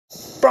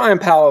Brian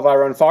Powell of I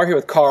Run Far here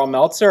with Karl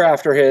Meltzer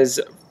after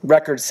his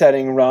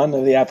record-setting run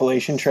of the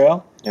Appalachian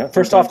Trail. Yeah,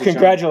 First off,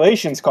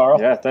 congratulations,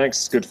 Karl. Yeah, thanks.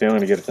 It's a good feeling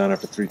to get it done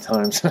after 3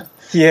 times.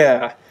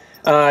 Yeah.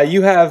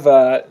 You have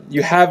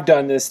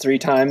done this 3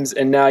 times,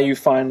 and now you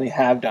finally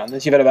have done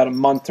this. You've had about a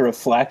month to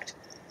reflect.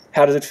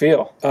 How does it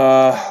feel?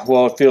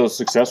 Well, it feels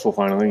successful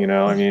finally, you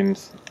know. I mean,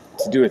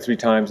 to do it 3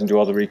 times and do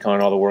all the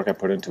recon, all the work I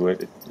put into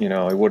it, you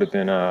know, it would have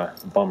been a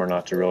bummer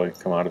not to really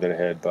come out of it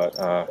ahead,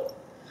 but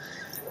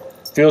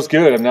feels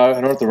good. I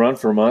don't have to run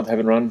for a month.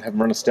 Haven't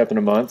run a step in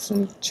a month. So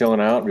I'm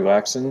chilling out,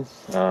 relaxing,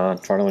 trying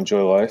to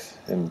enjoy life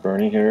and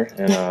Bernie here.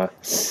 And,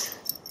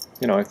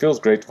 you know, it feels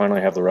great to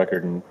finally have the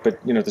record. But,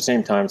 you know, at the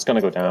same time, it's going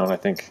to go down. I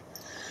think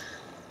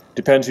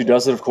depends who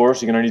does it, of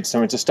course. You're going to need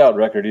some. It's a stout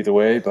record either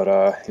way, but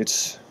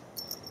it's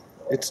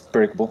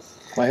breakable.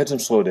 I had some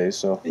slow days,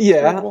 so it's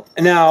breakable.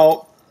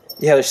 Now,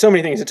 there's so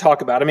many things to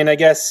talk about. I mean, I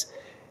guess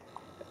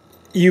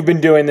you've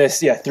been doing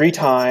this, 3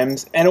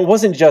 times, and it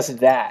wasn't just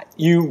that.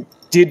 You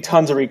did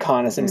tons of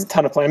reconnaissance,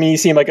 ton of planning. I mean, you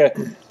seem like a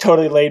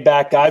totally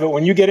laid-back guy, but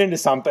when you get into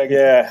something,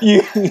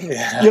 you're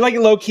like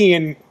low-key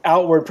in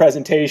outward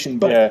presentation.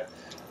 But yeah.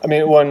 I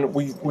mean, when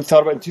we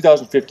thought about it in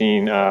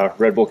 2015,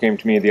 Red Bull came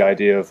to me with the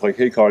idea of like,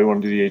 hey, Karl, you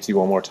want to do the AT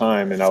one more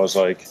time? And I was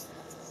like,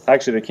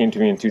 actually, they came to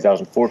me in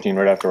 2014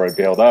 right after I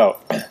bailed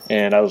out.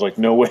 And I was like,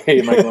 no way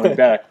am I going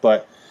back.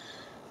 But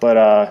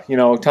you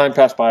know, time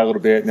passed by a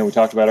little bit, and then we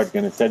talked about it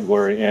again in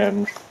February,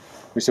 and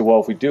we said, well,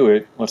 if we do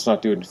it, let's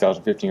not do it in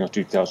 2015, let's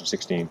do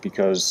 2016,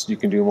 because you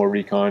can do more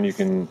recon. You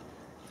can,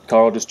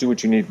 Karl, just do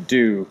what you need to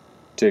do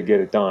to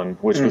get it done,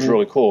 which was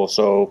really cool.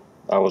 So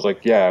I was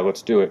like, yeah,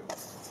 let's do it.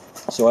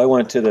 So I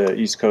went to the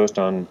East Coast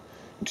in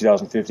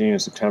 2015 in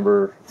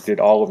September,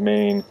 did all of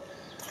Maine,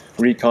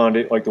 reconned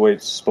it like the way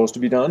it's supposed to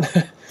be done.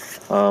 The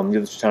other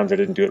 2 times I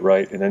didn't do it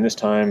right. And then this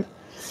time,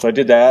 so I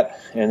did that,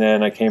 and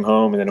then I came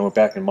home, and then I went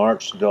back in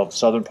March to do all the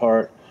southern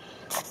part.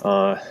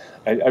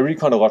 I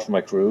reconned a lot for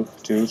my crew,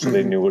 too, so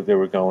they knew where they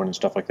were going and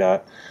stuff like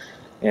that.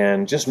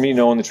 And just me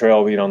knowing the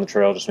trail, being on the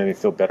trail, just made me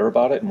feel better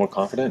about it and more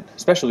confident,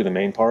 especially the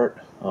main part.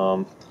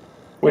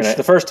 Which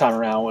the first time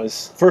around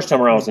was... First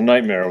time around was a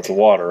nightmare with the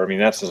water. I mean,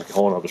 that's just like a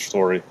whole other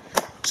story.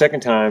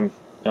 Second time,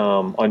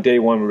 on day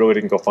 1, we really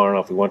didn't go far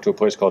enough. We went to a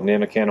place called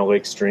Namacana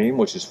Lake Stream,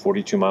 which is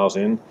 42 miles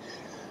in.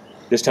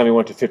 This time we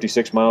went to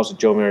 56 miles at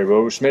Joe Mary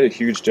Road, which made a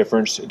huge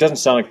difference. It doesn't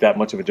sound like that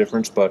much of a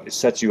difference, but it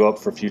sets you up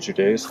for future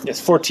days.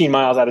 It's 14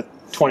 miles out of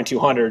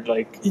 2,200.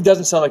 Like, it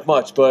doesn't sound like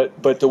much,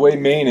 but the way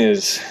Maine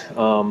is,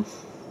 my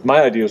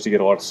idea was to get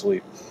a lot of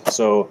sleep.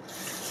 So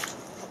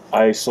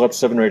I slept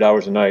 7 or 8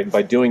 hours a night. And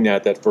by doing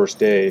that first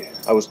day,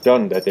 I was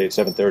done that day at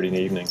 7:30 in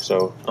the evening.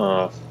 So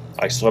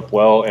I slept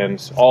well,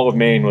 and all of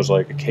Maine was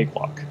like a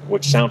cakewalk,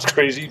 which sounds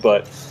crazy,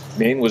 but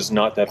Maine was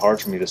not that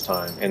hard for me this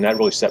time, and that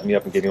really set me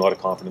up and gave me a lot of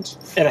confidence.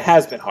 And it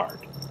has been hard.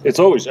 It's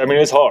always, I mean,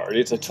 it's hard.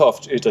 It's a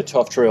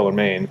tough trail in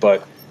Maine,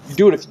 but you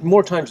do it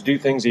more times you do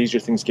things, the easier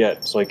things get.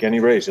 It's like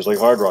any race, it's like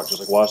Hard Rock, just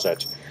like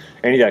Wasatch,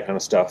 any of that kind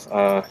of stuff.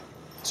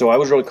 So I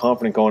was really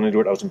confident going into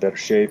it. I was in better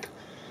shape.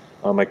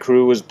 My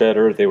crew was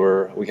better.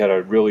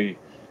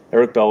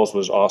 Eric Bells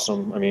was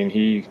awesome. I mean,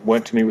 he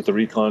went to me with the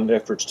recon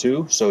efforts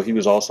too, so he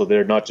was also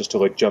there not just to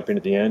like jump in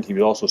at the end. He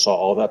also saw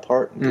all that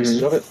part and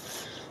pieces of it.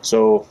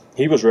 So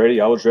he was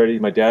ready, I was ready,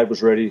 my dad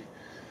was ready,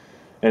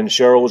 and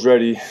Cheryl was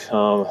ready.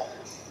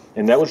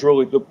 And that was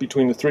really,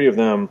 between the 3 of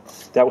them,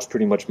 that was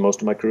pretty much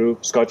most of my crew.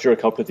 Scott Jurek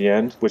helped at the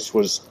end, which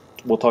was,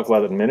 we'll talk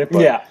about it in a minute.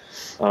 But,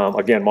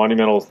 again,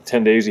 monumental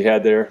 10 days he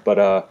had there, but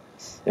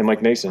and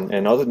Mike Mason.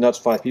 And other than that, it's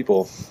 5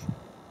 people.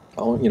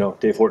 You know,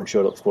 Dave Horton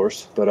showed up, of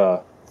course, but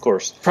of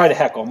course. Tried to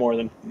heckle more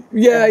than...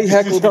 Yeah, he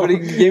heckled, but he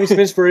gave me some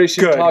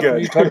inspiration. Talked to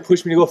me, tried to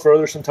push me to go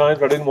further sometimes,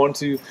 but I didn't want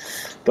to.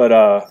 But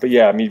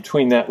yeah, I mean,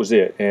 between that was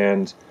it.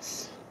 And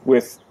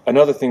with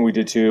another thing we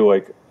did too,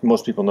 like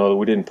most people know, that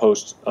we didn't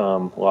post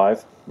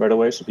live right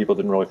away, so people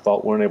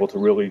weren't able to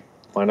really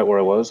find out where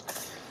I was.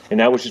 And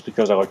that was just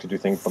because I like to do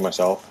things for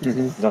myself.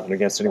 Nothing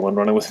against anyone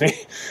running with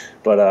me,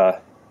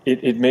 but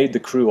it made the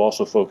crew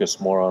also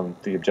focus more on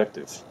the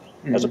objective,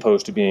 as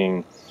opposed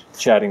to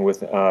chatting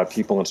with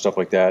people and stuff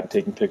like that, and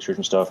taking pictures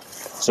and stuff.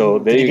 So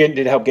did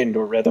it help get into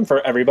a rhythm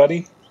for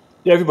everybody?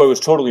 Yeah, everybody was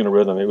totally in a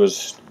rhythm. It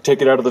was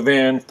take it out of the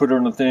van, put it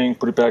in the thing,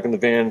 put it back in the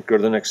van, go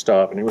to the next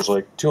stop. And it was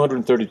like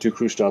 232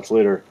 crew stops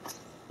later,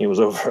 it was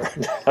over.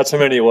 That's how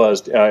many it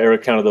was.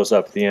 Eric counted those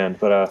up at the end.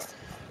 But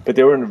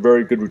they were in a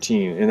very good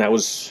routine. And that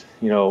was,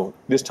 you know,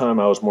 this time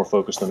I was more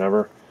focused than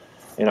ever.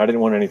 And I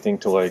didn't want anything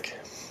to, like,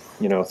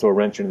 you know, throw a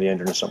wrench into the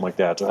engine or something like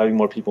that. So having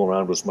more people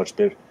around was much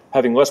better.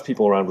 Having less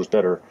people around was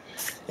better.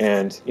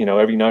 And, you know,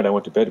 every night I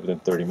went to bed within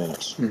 30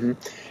 minutes.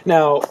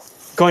 Now,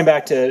 going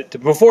back to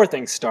before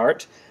things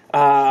start,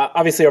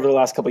 obviously over the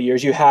last couple of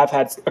years, you have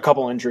had a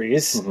couple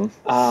injuries.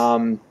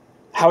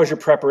 How is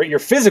your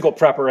physical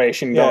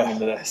preparation going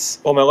into this?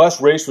 Well, my last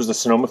race was the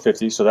Sonoma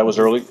 50, so that was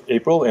early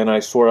April, and I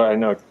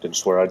didn't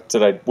swear, I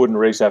said I wouldn't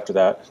race after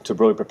that to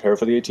really prepare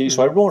for the AT,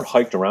 so I really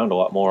hiked around a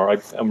lot more.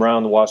 I'm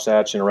around the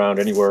Wasatch and around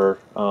anywhere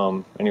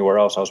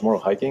else. I was more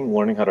hiking,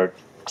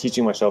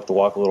 teaching myself to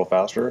walk a little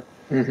faster.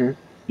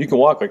 you can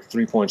walk like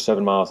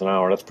 3.7 miles an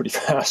hour. That's pretty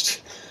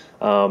fast.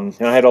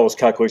 And I had all those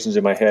calculations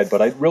in my head,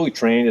 but I really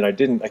trained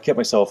and I kept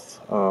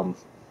myself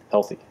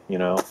healthy, you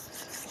know.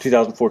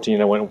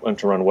 2014, I went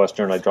to run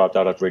Western. I dropped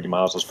out after 80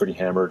 miles. I was pretty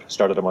hammered.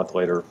 Started a month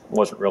later.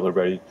 Wasn't really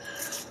ready.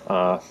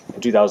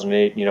 In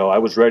 2008, you know, I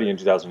was ready in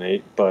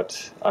 2008,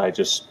 but I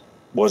just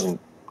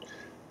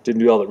didn't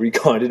do all the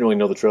recon. I didn't really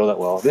know the trail that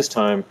well. This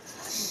time,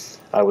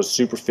 I was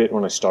super fit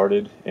when I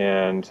started,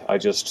 and I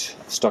just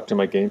stuck to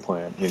my game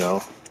plan, you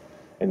know.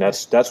 And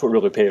that's what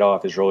really paid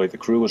off, is really the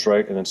crew was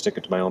right, and then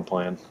sticking to my own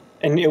plan.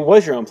 And it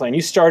was your own plan.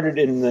 You started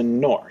in the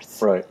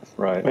north. Right.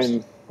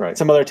 And right.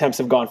 some other attempts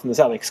have gone from the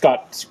south. Like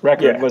Scott's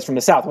record was from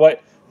the south.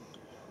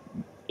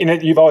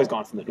 You've always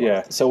gone from the north.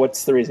 Yeah. So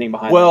what's the reasoning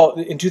behind Well,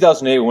 in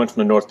 2008, we went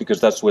from the north because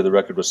that's the way the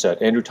record was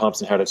set. Andrew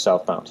Thompson had it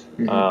southbound.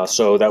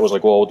 So that was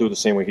like, well, we'll do it the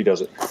same way he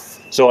does it.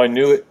 So I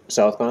knew it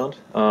southbound.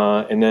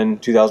 And then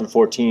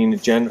 2014,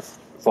 Jen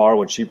Farr,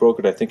 when she broke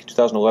it, I think in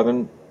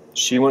 2011,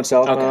 she went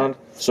southbound. Okay.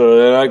 So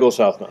then I go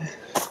southbound.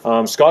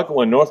 Scott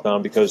went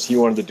northbound because he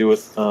wanted to do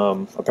it,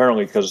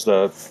 apparently because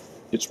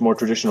it's more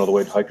traditional the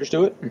way hikers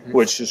do it,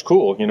 which is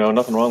cool. You know,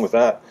 nothing wrong with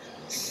that.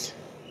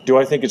 Do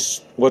I think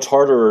what's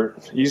harder or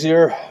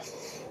easier?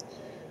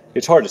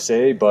 It's hard to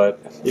say, but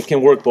it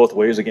can work both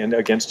ways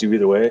against you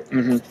either way.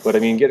 But I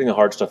mean, getting the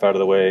hard stuff out of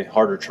the way,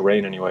 harder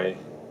terrain anyway.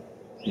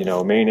 You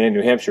know, Maine and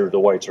New Hampshire, the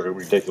whites are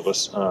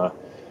ridiculous.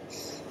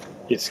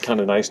 It's kind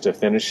of nice to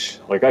finish.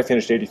 Like I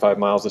finished 85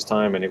 miles this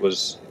time, and it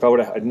was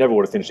I never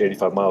would have finished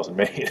 85 miles in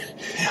Maine.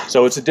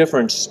 So it's a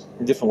different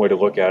way to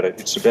look at it.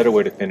 It's a better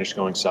way to finish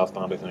going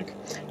southbound, I think.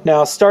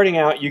 Now, starting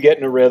out, you get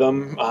in a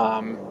rhythm.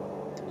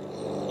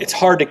 It's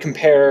hard to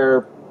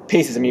compare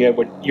paces. I mean,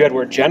 you had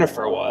where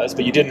Jennifer was,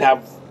 but you didn't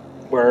have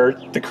where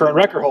the current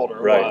record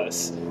holder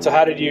was. So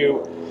how did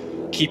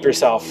you keep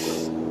yourself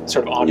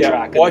sort of on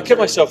track? Well, I kept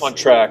myself on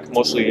track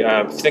mostly.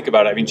 Think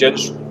about it. I mean,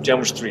 Jen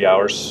was 3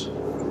 hours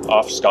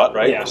off Scott,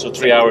 right? Yeah. So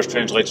 3 hours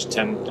translates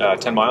to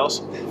 10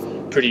 miles.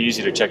 Pretty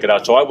easy to check it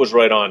out. So I was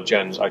right on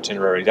Jen's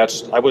itinerary.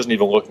 I wasn't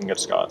even looking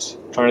at Scott's.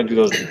 Trying to do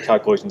those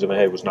calculations in my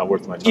head was not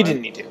worth my time. You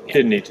didn't need to. Yeah.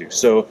 Didn't need to.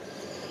 So,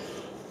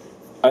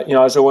 you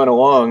know, as I went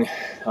along,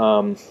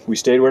 we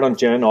stayed right on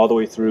Jen all the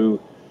way through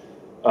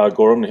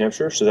Gorham, New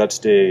Hampshire. So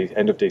that's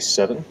end of day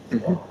 7.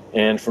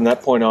 And from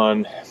that point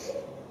on,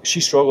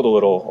 she struggled a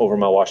little over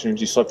Mount Washington.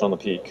 She slept on the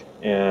peak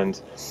and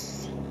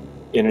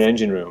in an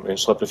engine room and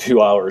slept a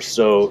few hours.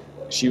 So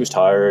she was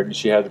tired.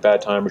 She had a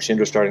bad time. Her shin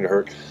was starting to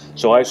hurt.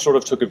 So I sort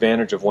of took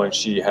advantage of when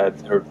she had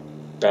her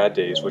bad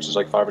days, which is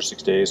like 5 or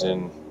 6 days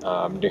in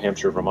New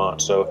Hampshire,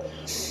 Vermont. So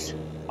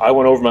I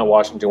went over Mount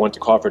Washington, went to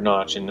Crawford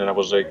Notch, and then I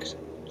was like,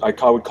 I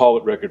would call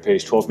it record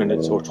pace, 12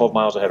 minutes or 12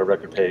 miles ahead of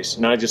record pace.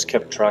 And I just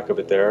kept track of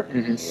it there.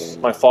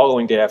 My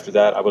following day after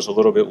that, I was a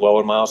little bit low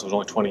in miles. I was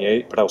only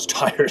 28, but I was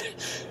tired.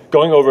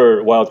 Going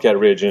over Wildcat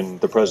Ridge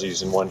and the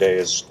Prezzies in one day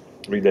is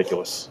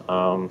ridiculous.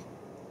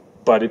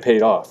 But it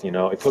paid off, you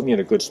know. It put me in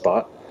a good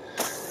spot.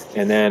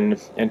 And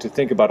to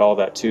think about all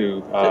that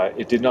too,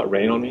 it did not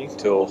rain on me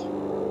till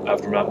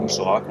after Mount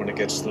Moosilauke when the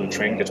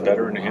train gets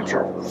better in New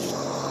Hampshire.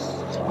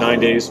 9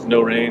 days,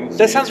 no rain.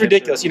 That sounds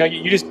ridiculous. You know,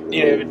 you just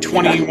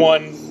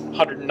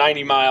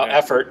 2,190 mile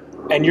effort,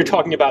 and you're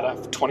talking about a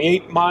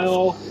 28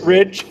 mile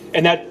ridge,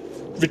 and that's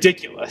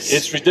ridiculous.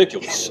 It's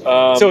ridiculous.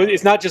 So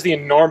it's not just the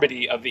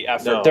enormity of the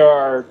effort. No. There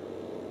are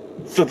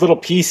the little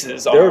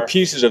pieces. There are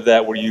pieces of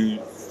that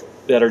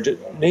that are just,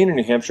 Maine and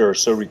New Hampshire are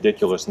so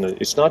ridiculous, and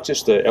it's not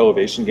just the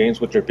elevation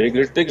gains, which are big.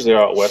 They're as big as they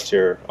are out west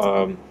here,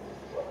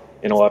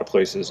 in a lot of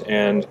places,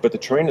 but the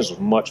terrain is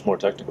much more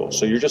technical.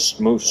 So you're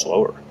just move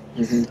slower.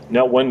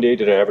 Not one day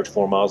did I average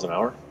 4 miles an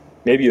hour.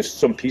 Maybe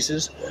some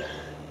pieces,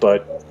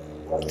 but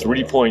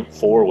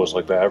 3.4 was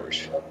like the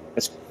average.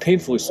 It's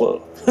painfully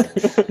slow,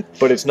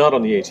 but it's not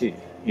on the AT.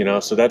 You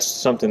know, so that's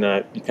something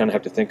that you kind of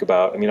have to think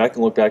about. I mean, I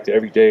can look back to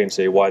every day and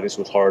say why this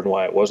was hard and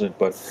why it wasn't,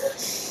 but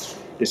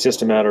it's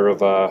just a matter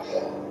of,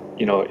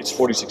 you know, it's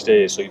 46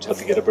 days, so you just have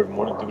to get up every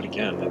morning and do it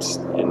again and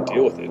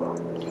deal with it.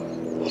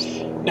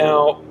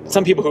 Now,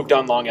 some people who've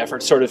done long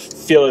efforts sort of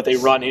feel that they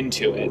run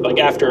into it. Like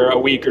after a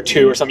week or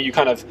two or something, you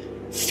kind of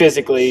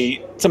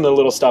physically, some of the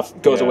little stuff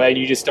goes away and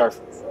you just are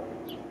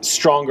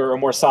stronger or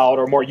more solid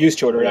or more used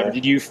to it or whatever.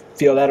 Did you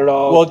feel that at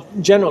all? Well,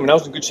 generally, I mean, I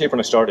was in good shape when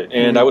I started,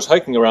 and I was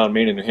hiking around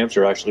Maine and New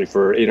Hampshire actually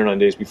for 8 or 9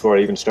 days before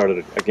I even started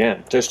it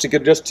again, just to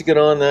get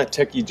on that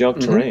techie junk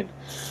terrain.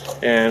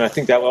 And I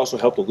think that also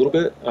helped a little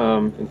bit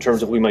in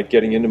terms of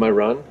getting into my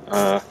run.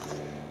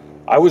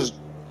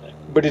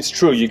 But it's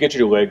true, you get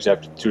your legs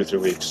after 2 or 3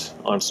 weeks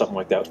on something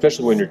like that,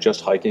 especially when you're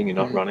just hiking and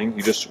not running.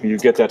 You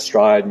get that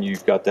stride, and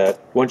you've got that.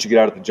 Once you get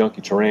out of the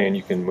junky terrain,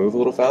 you can move a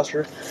little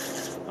faster.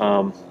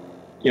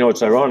 You know,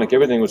 it's ironic.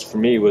 Everything for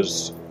me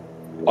was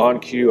on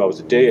cue. I was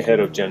a day ahead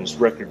of Jen's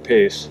record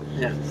pace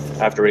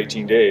after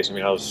 18 days. I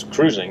mean, I was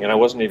cruising, and it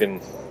wasn't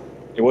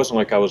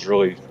like I was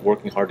really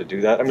working hard to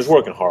do that. I was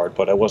working hard,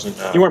 but I wasn't.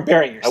 You weren't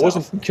burying yourself. I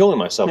wasn't killing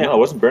myself. No, I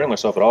wasn't burying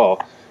myself at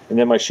all. And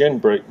then my shin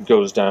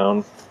goes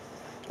down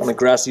on a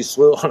grassy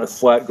slope, on a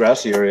flat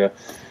grassy area,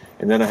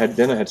 and then I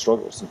had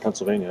struggles in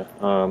Pennsylvania.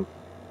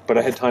 But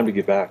I had time to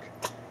get back.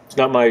 it's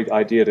not my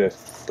idea to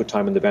put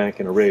time in the bank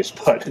in a race,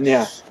 but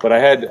Yeah. but I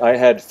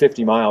had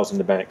 50 miles in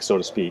the bank, so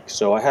to speak.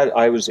 So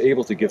I was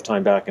able to give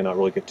time back and not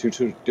really get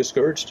too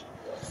discouraged.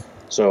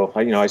 So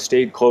I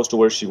stayed close to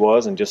where she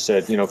was and just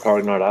said, Karl,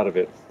 you're not out of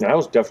it. And I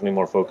was definitely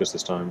more focused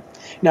this time.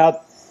 Now,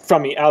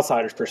 from the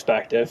outsider's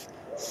perspective,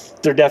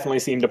 there definitely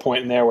seemed a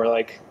point in there where,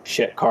 like,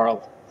 shit,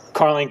 Karl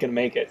ain't gonna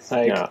make it.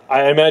 Like, Yeah,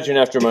 I imagine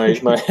after my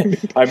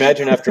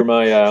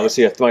let's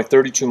see, after my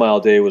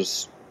 32-mile day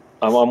was,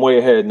 I'm way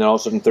ahead, and then all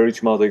of a sudden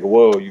 32-mile day, go,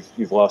 whoa,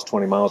 you've lost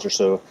 20 miles or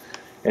so,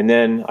 and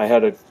then I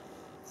had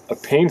a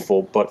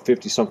painful but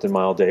 50-something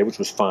mile day, which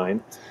was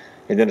fine.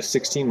 And then a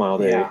 16-mile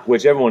day,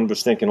 which everyone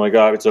was thinking, like,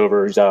 it's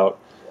over, he's out.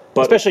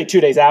 But especially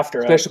 2 days after.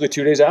 Especially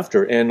 2 days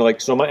after. And,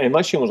 like, so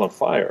my shin was on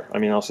fire. I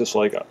mean, I was just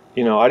like, I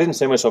didn't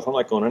say to myself, I'm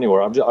not going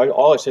anywhere.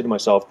 All I said to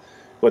myself,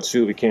 let's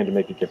do what we can to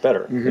make it get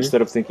better,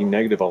 instead of thinking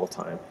negative all the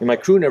time. And my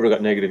crew never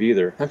got negative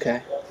either.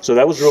 Okay. So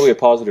that was really a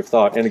positive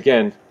thought. And,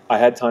 again, I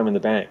had time in the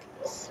bank.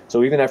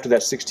 So even after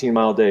that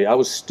 16-mile day, I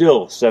was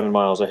still 7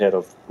 miles ahead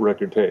of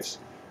record pace.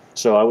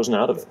 So I wasn't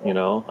out of it,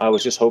 I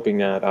was just hoping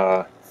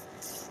that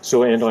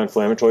so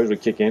anti-inflammatories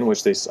would kick in,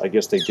 which I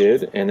guess they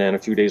did, and then a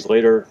few days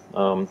later,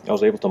 I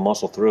was able to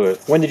muscle through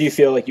it. When did you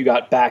feel like you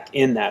got back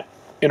in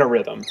a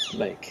rhythm?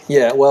 Like,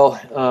 yeah,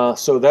 well,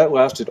 so that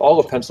lasted all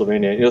of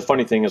Pennsylvania. The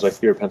funny thing is, I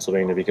fear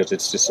Pennsylvania because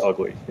it's just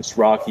ugly. It's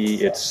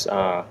rocky. It's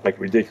like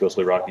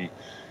ridiculously rocky.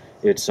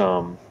 It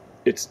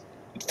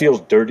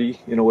feels dirty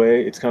in a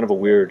way. It's kind of a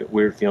weird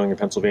feeling in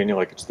Pennsylvania.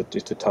 Like it's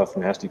a tough,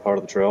 nasty part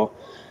of the trail,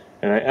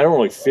 and I don't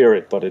really fear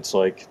it, but it's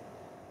like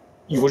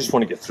you just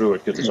want to get through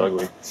it because it's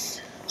ugly.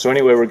 So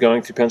anyway, we're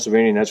going through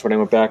Pennsylvania, and that's when I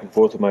went back and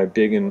forth with my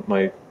big and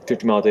my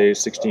 50-mile days,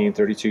 16,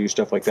 32,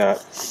 stuff like that.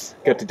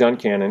 Got to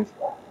Duncannon,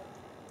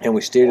 and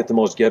we stayed at the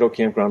most ghetto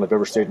campground I've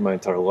ever stayed in my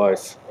entire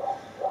life.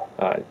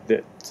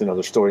 That's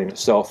another story in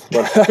itself,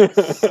 but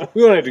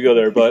we don't have to go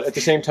there. But at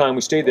the same time,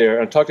 we stayed there,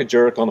 and I talked to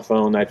Jurek on the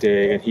phone that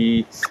day, and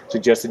he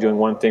suggested doing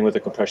one thing with a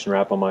compression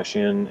wrap on my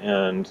shin,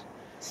 and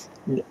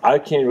I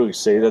can't really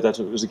say that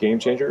it was a game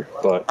changer,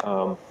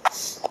 but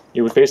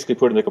it was basically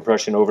putting the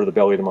compression over the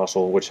belly of the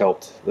muscle, which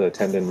helped the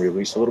tendon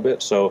release a little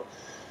bit. So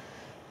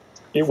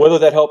whether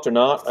that helped or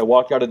not, I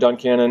walked out of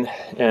Duncannon,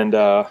 and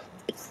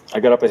I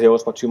got up a hill.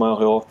 It's about a 2-mile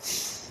hill,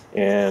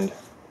 and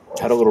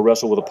had a little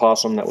wrestle with a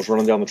possum that was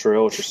running down the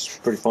trail, which is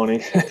pretty funny.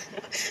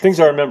 Things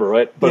I remember,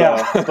 right?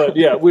 But, but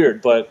yeah,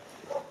 weird. But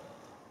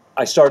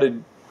I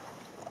started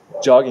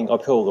jogging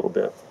uphill a little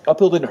bit.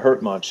 Uphill didn't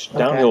hurt much.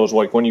 Downhill is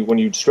like when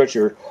you stretch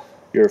your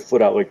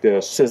foot out like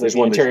this. So is it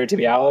the anterior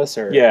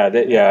tibialis? Or? Yeah,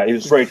 it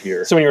was right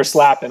here. So when you were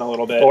slapping a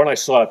little bit. Or when I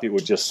slapped,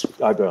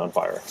 I'd be on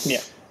fire.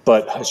 Yeah.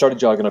 But I started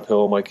jogging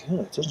uphill. I'm like,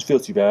 it doesn't feel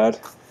too bad.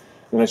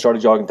 And I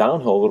started jogging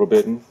downhill a little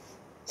bit, and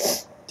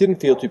didn't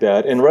feel too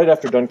bad. And right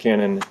after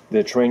Duncannon,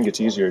 the terrain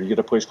gets easier. You get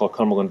a place called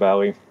Cumberland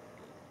Valley.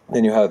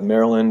 Then you have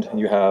Maryland,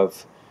 you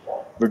have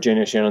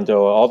Virginia,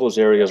 Shenandoah. All those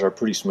areas are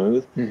pretty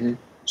smooth. Mm-hmm.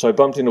 So I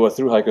bumped into a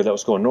thru hiker that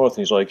was going north,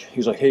 and he's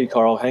like, hey,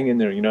 Karl, hang in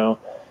there, And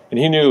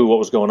he knew what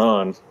was going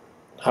on.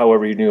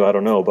 However he knew, I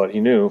don't know, but he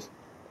knew.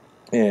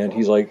 And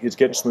he's like, it's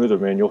getting smoother,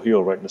 man. You'll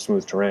heal right in the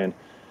smooth terrain.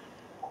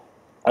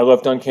 I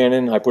left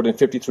Duncannon. I put in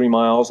 53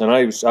 miles, and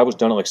I was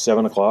done at like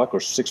 7 o'clock or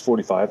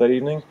 6:45 that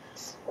evening.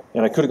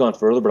 And I could have gone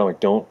further, but I'm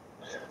like, don't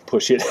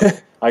push it.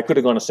 I could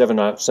have gone a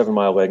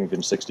 7-mile leg and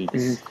been 60.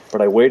 Mm-hmm.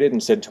 But I waited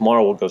and said,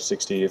 tomorrow we'll go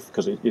 60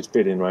 because it's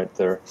fit in right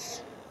there.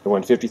 I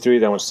went 53,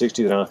 then I went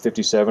 60, then I went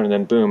 57, and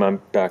then boom,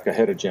 I'm back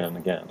ahead of Jen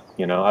again.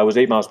 I was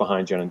 8 miles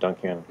behind Jen in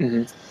Duncannon.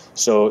 Mm-hmm.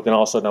 So then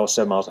all of a sudden I was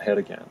 7 miles ahead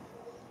again.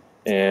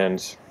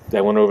 And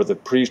I went over the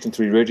Priest and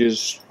Three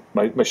Ridges.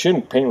 My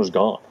shin pain was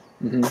gone.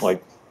 Mm-hmm.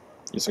 Like,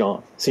 it's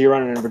gone. So you're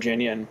running in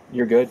Virginia and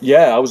you're good?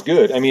 Yeah, I was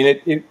good. I mean,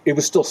 it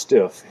was still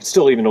stiff. It's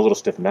still even a little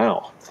stiff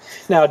now.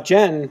 Now,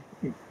 Jen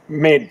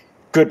made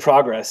good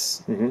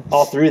progress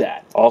all through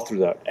that. All through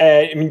that.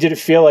 I mean, did it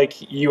feel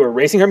like you were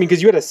racing her? I mean,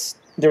 because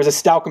there was a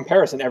stout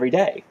comparison every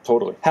day.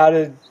 Totally.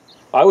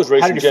 I was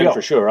racing Jen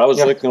for sure. I was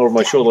looking over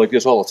my shoulder like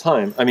this all the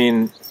time. I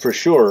mean, for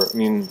sure. I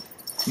mean,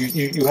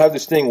 you have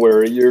this thing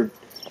where you're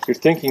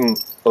thinking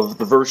of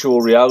the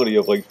virtual reality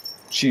of like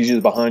she's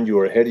either behind you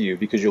or ahead of you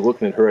because you're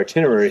looking at her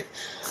itinerary.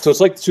 So it's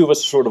like the two of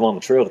us are sort of on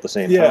the trail at the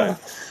same time.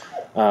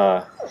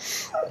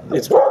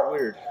 It's pretty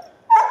weird.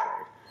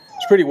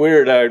 It's pretty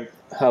weird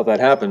how that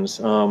happens.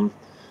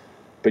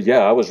 But yeah,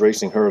 I was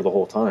racing her the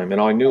whole time,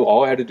 and I knew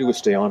all I had to do was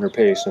stay on her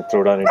pace and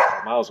throw down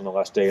 85 miles on the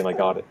last day, and I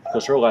got it.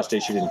 Because her last day,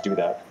 she didn't do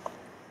that.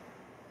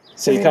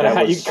 So you kind of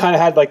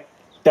had like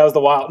that was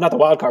not the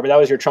wild card, but that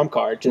was your trump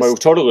card. Well,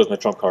 totally was my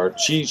trump card.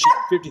 She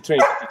 53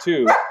 and 52.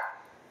 You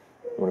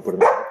want to put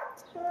him in?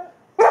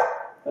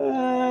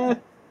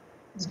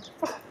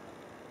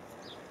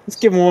 Let's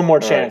give him one more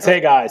chance. Right.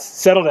 Hey guys,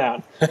 settle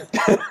down.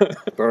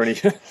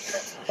 Bernie.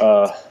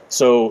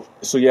 So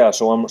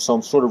I'm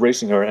sort of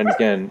racing her, and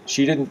again,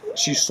 she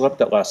slept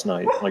that last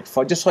night, like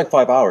just like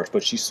 5 hours,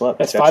 but she slept.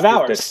 That's 5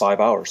 hours. That's 5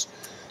 hours.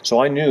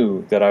 So I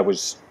knew that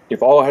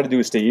if all I had to do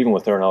was stay even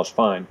with her, and I was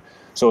fine.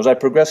 So as I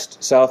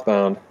progressed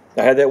southbound,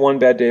 I had that one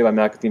bad day by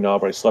McAfee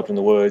Knob where I slept in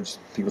the woods.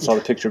 People saw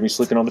the picture of me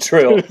sleeping on the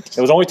trail. It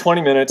was only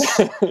 20 minutes.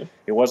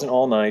 It wasn't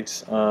all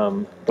night.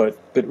 But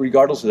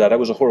regardless of that, it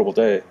was a horrible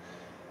day.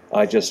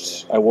 I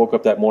woke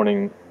up that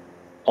morning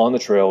on the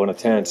trail in a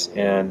tent,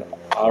 and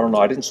I don't know,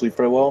 I didn't sleep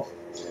very well.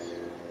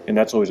 And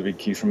that's always a big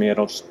key for me. I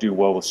don't do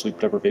well with sleep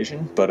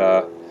deprivation, but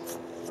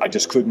I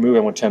just couldn't move. I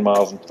went 10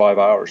 miles in 5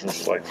 hours, and it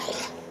was like,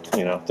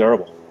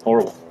 terrible,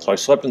 horrible. So I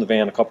slept in the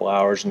van a couple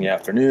hours in the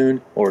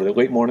afternoon or the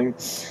late morning.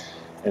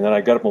 And then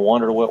I got up and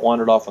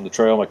wandered off on the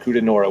trail. My crew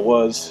didn't know where I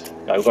was.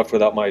 I left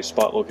without my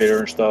spot locator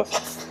and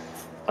stuff.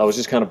 I was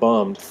just kind of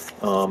bummed.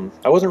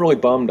 I wasn't really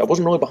bummed. I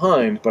wasn't really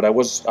behind, but I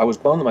was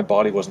bummed that my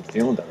body wasn't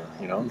feeling better,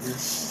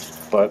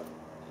 Mm-hmm. But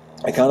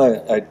I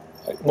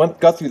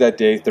got through that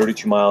day,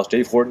 32 miles.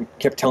 Dave Horton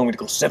kept telling me to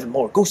go 7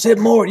 more. Go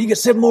 7 more. You get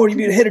 7 more. You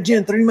need to hit a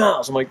gym 30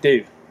 miles. I'm like,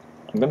 Dave,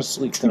 I'm going to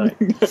sleep tonight.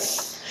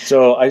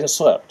 So I just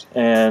slept.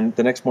 And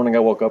the next morning I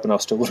woke up and I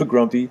was still a little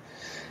grumpy,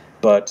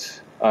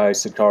 but I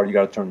said, Karl, you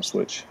got to turn the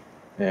switch.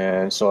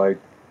 And so I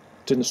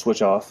turned the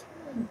switch off,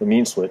 the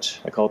mean switch.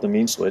 I call it the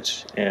mean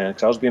switch, and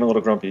because I was being a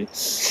little grumpy.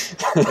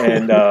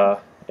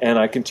 And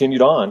I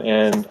continued on.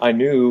 And I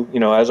knew,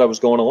 as I was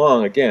going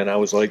along, again, I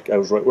was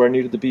right where I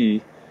needed to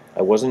be.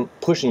 I wasn't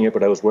pushing it,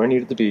 but I was where I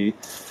needed to be.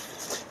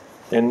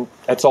 And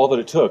that's all that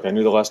it took. I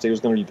knew the last day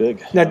was going to be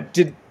big. Now,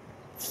 did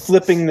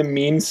flipping the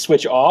mean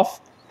switch off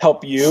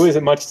help you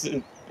as much as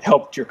it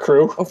helped your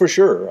crew? Oh, for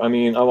sure. I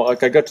mean, I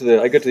got to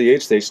the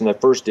aid station that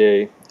first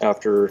day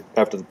after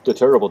the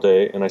terrible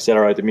day, and I said,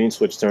 "All right, the mean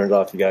switch turned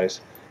off, you guys."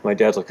 My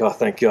dad's like, "Oh,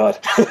 thank God."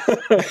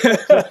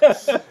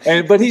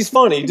 But he's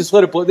funny. He just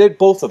let it blow.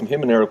 Both of them,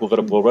 him and Eric, will let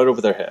it blow right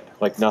over their head,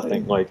 like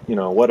nothing, like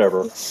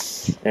whatever.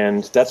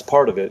 And that's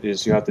part of it,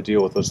 is you have to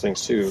deal with those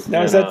things too.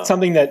 Now, is that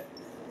something that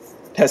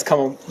has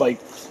come, like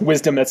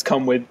wisdom that's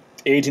come with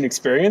age and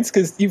experience?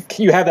 Because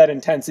you have that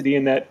intensity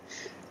and that.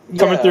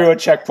 Coming through a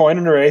checkpoint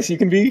in a race, I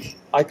can be,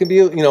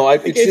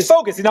 it's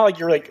focused. It's not like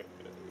you're like.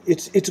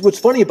 It's what's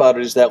funny about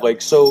it is that,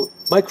 like, so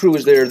my crew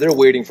is there. They're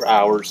waiting for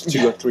hours,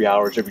 2 or 3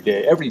 hours every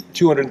day, every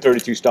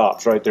 232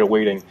 stops, right? They're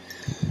waiting,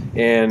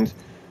 and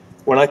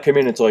when I come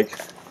in, it's like,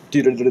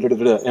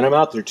 and I'm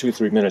out there 2 or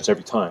 3 minutes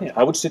every time. Yeah.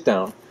 I would sit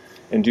down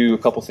and do a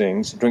couple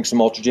things, drink some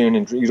Ultragen,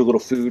 and eat a little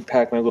food,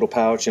 pack my little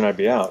pouch, and I'd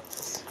be out.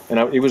 And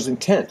it was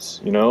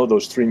intense,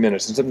 those 3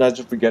 minutes. And sometimes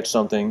I'd forget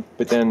something,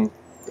 but then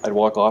I'd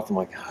walk off and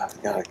I'm like,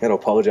 God, I got to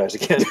apologize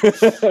again.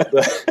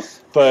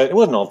 but it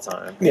wasn't all the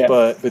time. Yeah.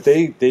 But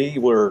they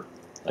were,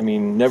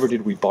 never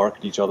did we bark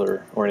at each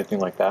other or anything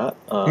like that.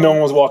 No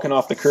one was walking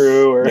off the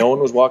crew? No one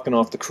was walking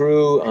off the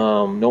crew.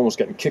 No one was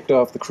getting kicked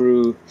off the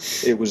crew.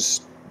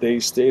 They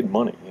stayed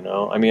money,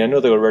 I know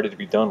they were ready to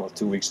be done with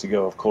 2 weeks to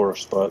go, of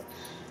course, but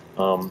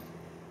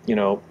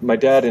my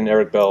dad and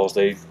Eric Bells,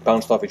 they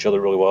bounced off each other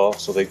really well,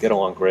 so they get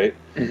along great.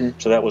 Mm-hmm.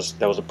 So that was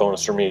a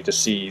bonus for me to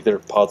see their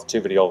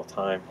positivity all the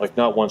time. Like,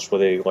 not once were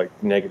they like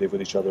negative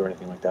with each other or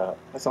anything like that.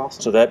 That's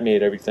awesome. So that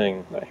made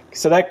everything.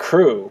 So that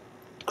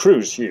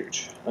crew's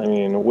huge.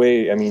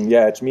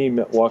 It's me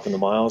walking the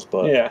miles,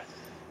 but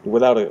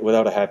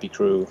without a happy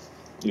crew,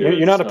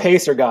 you're not a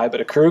pacer guy,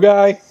 but a crew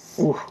guy.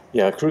 Ooh.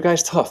 Yeah, a crew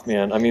guy's tough,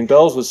 man.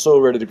 Bells was so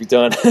ready to be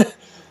done.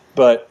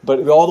 But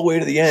all the way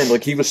to the end,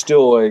 like, he was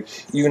still, like,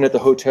 even at the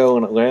hotel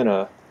in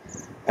Atlanta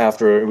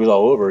after it was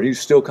all over, he was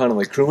still kind of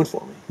like crewing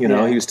for me.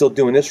 He was still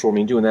doing this for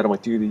me and doing that. I'm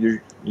like,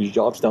 dude, your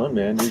job's done,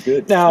 man. You're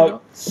good.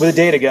 Now, with a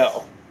day to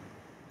go,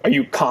 are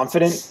you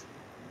confident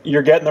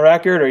you're getting the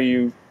record? Or are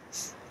you?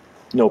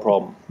 No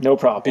problem. No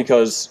problem.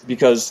 Because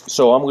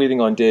so I'm leaving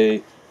on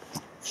day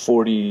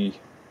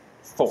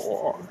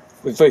 44.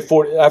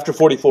 After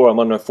 44, I'm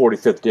on my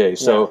 45th day.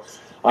 So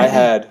I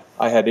had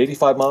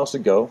 85 miles to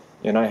go.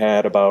 And I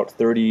had about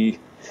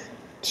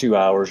 32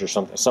 hours or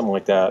something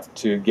like that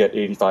to get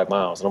 85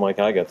 miles. And I'm like,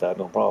 I get that,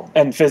 no problem.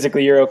 And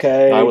physically, you're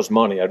okay? I was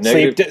money.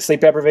 Sleep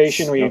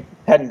deprivation? We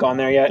hadn't gone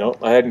there yet? No,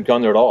 I hadn't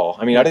gone there at all.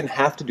 I didn't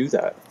have to do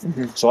that.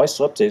 Mm-hmm. So I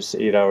slept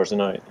 8 hours a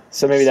night.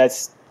 So maybe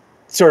that's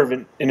sort of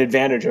an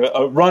advantage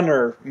a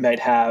runner might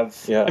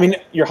have. Yeah.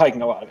 You're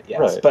hiking a lot of it, yes.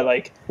 Right. But,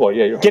 like,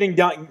 you're getting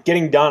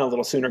done a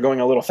little sooner, going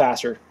a little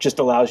faster, just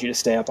allows you to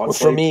stay up on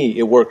sleep. For me,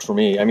 it worked for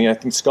me. I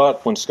think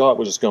when Scott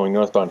was just going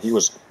northbound, he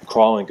was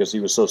crawling because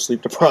he was so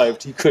sleep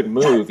deprived he couldn't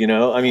move,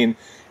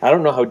 I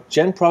don't know how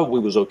Jen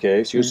probably was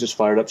okay. She was just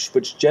fired up.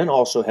 But Jen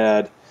also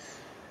had,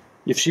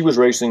 if she was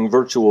racing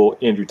virtual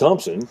Andrew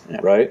Thompson,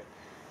 right,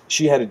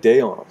 she had a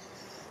day on him.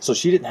 So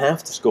she didn't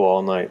have to go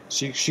all night.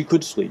 She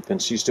could sleep,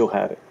 and she still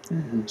had it.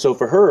 Mm-hmm. So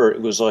for her,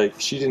 it was like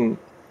she didn't,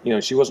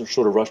 she wasn't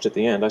sort of rushed at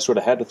the end. I sort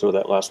of had to throw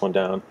that last one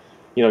down.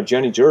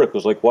 Jenny Jurek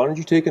was like, "Why don't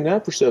you take a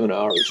nap for 7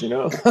 hours?" I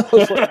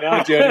was like,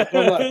 "No, Jenny,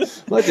 I'm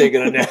not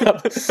taking a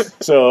nap."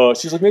 So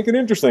she's like, "Make it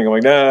interesting." I'm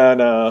like,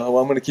 "Nah, well,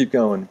 I'm going to keep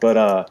going."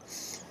 But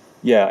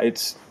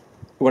it's.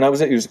 When I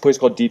was it was a place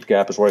called Deep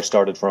Gap is where I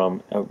started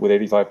from with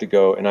 85 to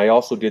go, and I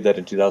also did that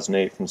in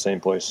 2008 from the same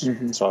place.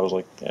 Mm-hmm. So I was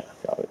like, yeah,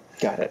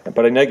 got it.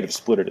 But I negative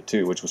splitted it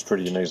too, which was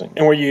pretty amazing.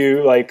 And were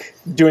you like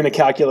doing the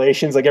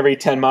calculations like every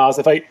 10 miles?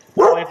 All I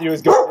have to do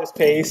is go at this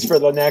pace for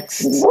the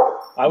next.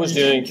 I was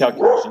doing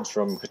calculations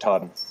from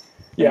Katahdin.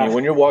 Yeah. I mean,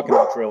 when you're walking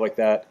on a trail like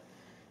that,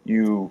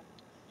 your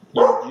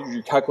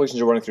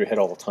calculations are running through your head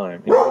all the time.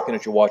 And you're looking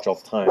at your watch all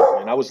the time.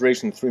 And I was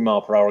racing the 3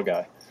 mile per hour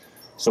guy,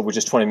 so which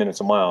is 20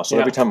 minutes a mile. So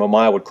every time a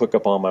mile would click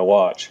up on my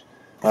watch.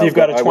 So you've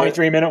got a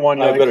 23-minute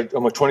one.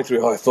 I'm a 23.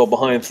 Oh, I fell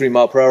behind 3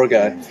 mile per hour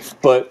guy.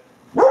 But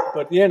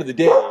at the end of the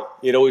day,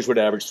 it always would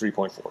average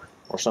 3.4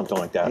 or something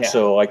like that. Yeah.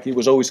 So like it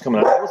was always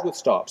coming out. I was with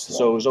stops,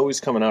 so it was always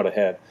coming out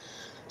ahead.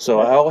 So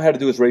all I had to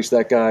do was race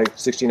that guy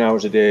 16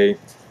 hours a day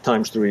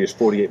times 3 is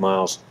 48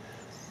 miles.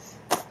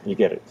 You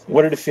get it.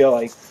 What did it feel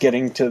like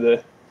getting to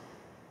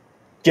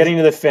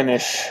the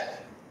finish?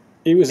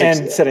 It was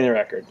setting the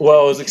record.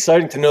 Well, it was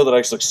exciting to know that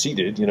I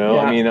succeeded. You know,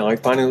 Yeah. I mean, I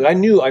kind of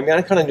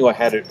knew I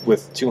had it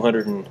with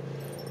 200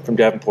 from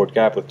Davenport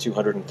Gap with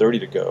 230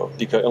 to go,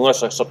 because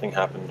unless something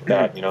happened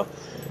bad, you know.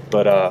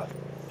 But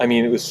I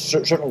mean, it was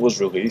certainly was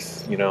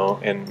relief, you know.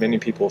 And many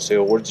people say,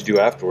 "Well, what did you do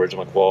afterwards?" I'm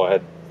like, "Well, I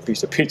had a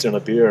piece of pizza and a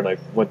beer, and I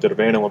went to the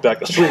van and went back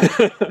to sleep."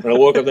 And I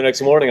woke up the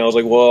next morning, I was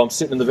like, "Well, I'm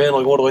sitting in the van,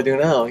 like, what do I do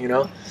now?" You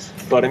know.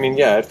 But I mean,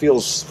 yeah, it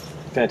feels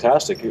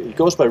fantastic. It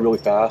goes by really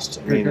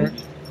fast. I mean,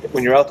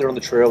 when you're out there on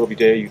the trail every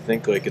day, you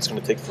think like it's going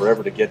to take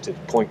forever to get to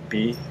point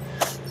B,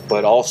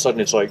 but all of a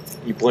sudden it's like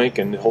you blink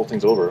and the whole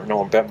thing's over.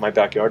 No, I'm back in my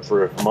backyard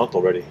for a month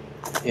already,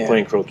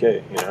 playing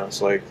croquet. You know,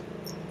 it's like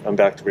I'm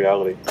back to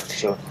reality.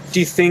 So, do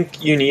you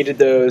think you needed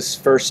those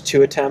first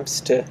 2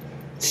 attempts to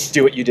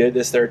do what you did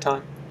this third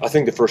time? I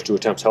think the first 2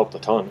 attempts helped a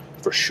ton,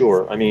 for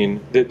sure. I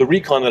mean, the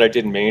recon that I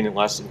did in Maine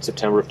in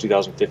September of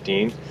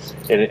 2015,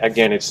 and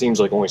again, it seems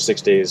like only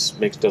 6 days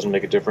doesn't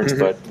make a difference,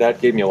 but that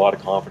gave me a lot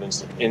of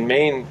confidence. In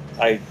Maine,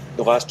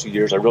 the last 2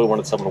 years, I really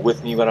wanted someone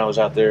with me when I was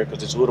out there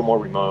because it's a little more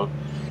remote,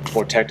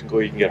 more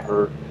technical, you can get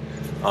hurt.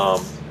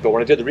 But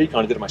when I did the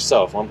recon, I did it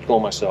myself. I'm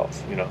going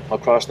myself, you know. I'm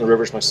crossing the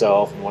rivers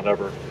myself and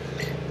whatever.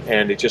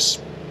 And it just,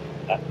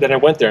 then I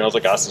went there and I was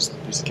like, oh, this is a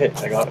piece of cake.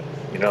 I got it,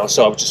 you know.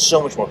 So I was just so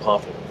much more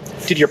confident.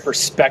 Did your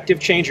perspective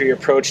change, or your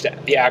approach to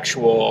the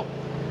actual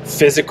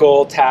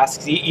physical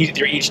tasks,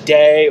 either each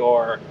day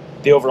or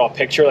the overall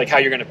picture, like how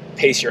you're going to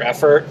pace your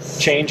effort,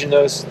 change in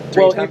those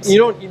 3 attempts? You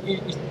don't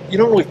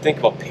really think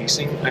about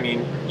pacing. I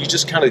mean, you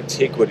just kind of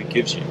take what it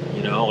gives you.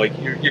 You know, like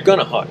you're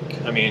gonna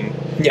hike. I mean,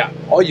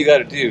 all you got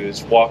to do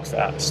is walk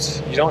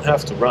fast. You don't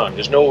have to run.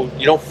 You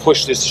don't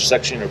push this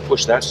section or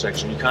push that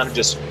section. You kind of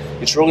just.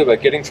 It's really about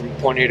getting from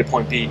point A to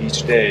point B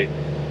each day.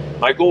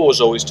 My goal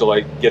was always to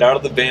like get out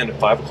of the van at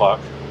 5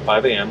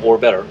 a.m. or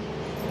better.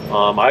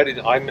 I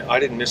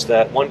didn't miss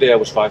that. One day I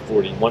was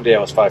 5:40. One day I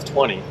was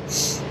 5:20.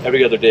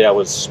 Every other day I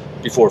was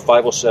before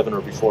 5:07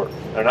 or before,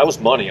 and I was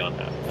money on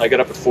that. I got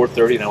up at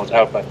 4:30 and I was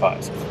out by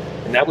 5,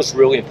 and that was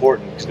really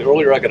important because the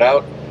earlier I got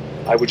out,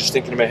 I was just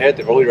thinking in my head,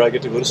 the earlier I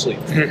get to go to sleep.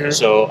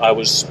 So I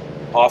was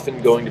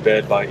often going to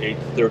bed by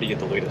 8:30 at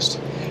the latest.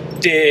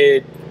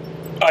 Did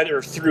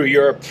either through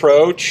your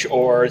approach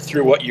or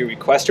through what you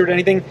requested or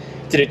anything,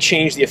 did it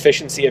change the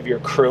efficiency of your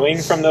crewing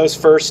from those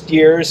first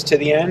years to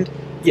the end?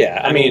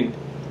 Yeah, I mean,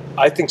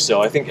 I think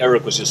so. I think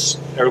Eric was just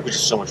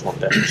so much more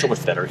better, so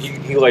much better.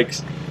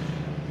 This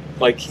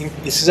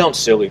sounds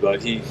silly,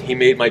 but he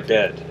made my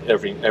bed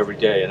every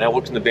day, and I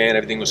looked in the van,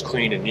 everything was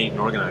clean and neat and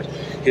organized.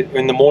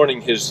 In the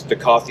morning, the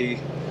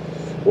coffee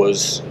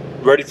was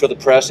ready for the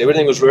press,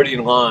 everything was ready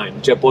in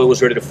line, jet boil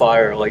was ready to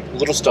fire, like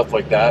little stuff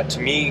like that. To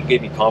me,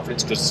 gave me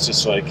confidence because it's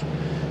just like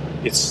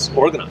it's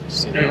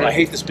organized. You know, I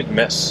hate this big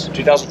mess.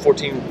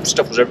 2014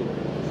 stuff was everywhere.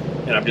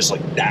 And I'm just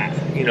like,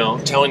 you know,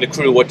 telling the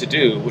crew what to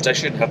do, which I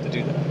shouldn't have to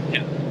do that.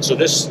 Yeah. So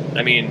this,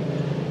 I mean,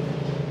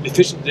 the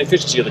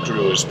efficiency of the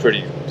crew is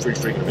pretty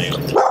freaking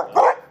amazing.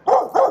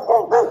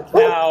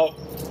 Now,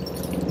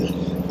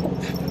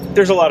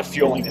 there's a lot of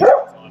fueling that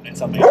goes on in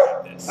something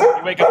like this.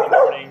 You wake up in the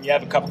morning, you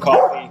have a cup of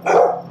coffee.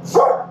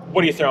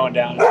 What are you throwing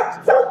down?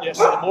 Yeah,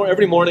 so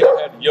every morning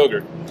I had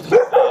yogurt.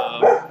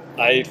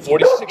 I ate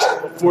 50, 60,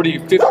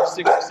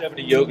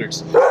 70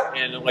 yogurts,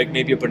 and like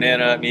maybe a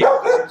banana, maybe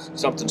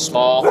something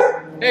small.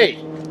 Hey,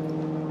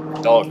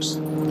 dogs.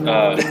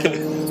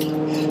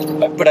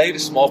 But I ate a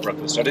small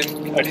breakfast. I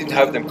didn't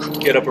have them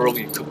get up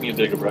early and cook me a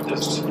bigger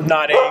breakfast.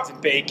 Not eggs and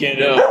bacon.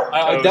 No,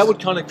 that would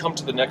kind of come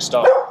to the next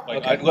stop.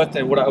 Like I'd let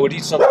them. I would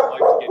eat something like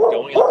to get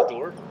going out the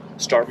door,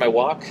 start my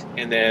walk,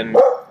 and then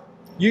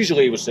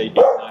usually it would say 8,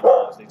 9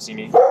 miles. They'd see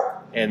me,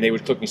 and they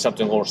would cook me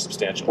something more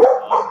substantial.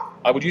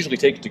 I would usually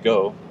take it to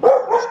go,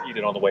 just eat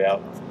it on the way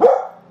out.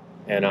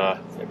 And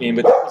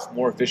but that was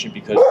more efficient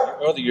because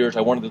the other years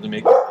I wanted them to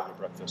make me a bigger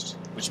breakfast,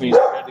 which means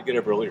I had to get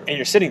up earlier. And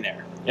you're sitting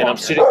there. And I'm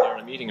sitting there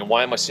and I'm eating, and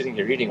why am I sitting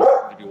here eating when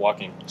I need to be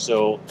walking?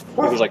 So it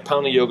was like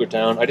pound the yogurt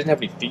down. I didn't have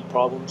any feet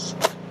problems.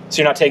 So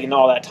you're not taking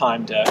all that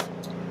time to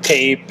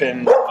tape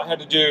and... I had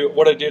to do,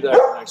 what I did,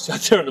 I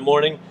sat there in the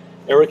morning,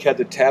 Eric had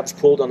the tabs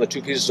pulled on the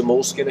 2 pieces of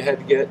moleskin I had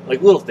to get,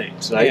 like little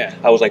things. And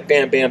I was like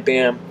bam, bam,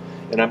 bam,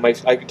 and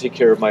I could take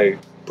care of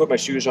put my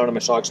shoes on and my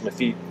socks and my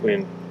feet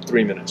in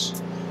 3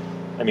 minutes.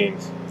 I mean,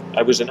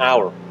 I was an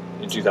hour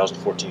in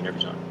 2014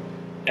 every time.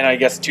 And I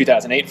guess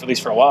 2008, at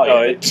least for a while,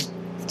 it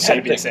had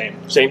to be the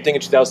same. Same thing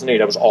in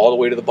 2008. I was all the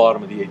way to the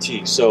bottom of the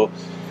AT. So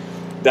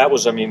that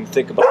was, I mean,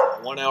 think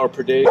about 1 hour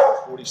per day,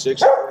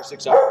 46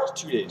 hours,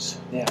 2 days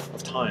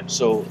of time.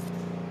 So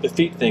the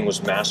feet thing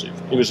was massive.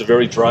 It was a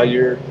very dry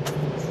year.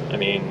 I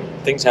mean,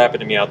 things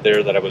happened to me out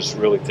there that I was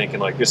really thinking,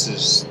 like,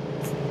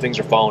 things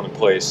are falling in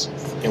place.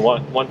 And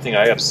one thing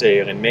I have to say,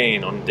 in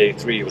Maine on day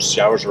 3, it was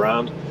showers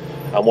around.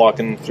 I'm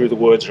walking through the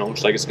woods and it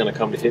looks like it's going to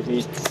come to hit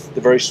me. The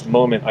very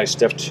moment I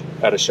stepped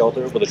out of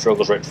shelter, where the trail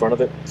goes right in front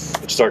of it,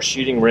 it starts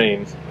sheeting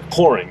rain,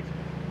 pouring.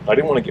 I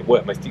didn't want to get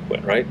wet, my feet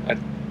wet, right?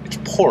 It's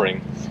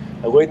pouring.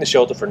 I waited in the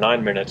shelter for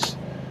 9 minutes.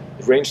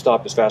 The rain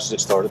stopped as fast as it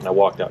started, and I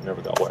walked out and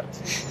never got wet.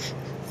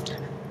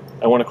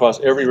 I went across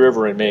every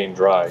river in Maine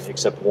dry,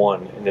 except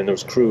one, and then there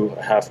was Crew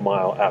a half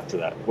mile after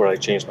that, where I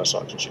changed my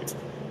socks and shoes.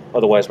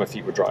 Otherwise, my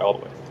feet were dry all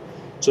the way.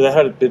 So that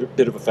had a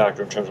bit of a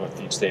factor in terms of my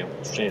feet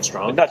staying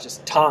strong. But not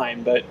just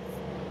time, but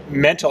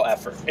mental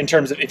effort. In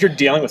terms of if you're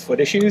dealing with foot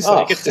issues,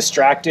 like it's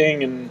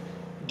distracting and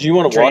do you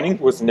want to draining?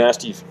 walk with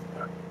nasty,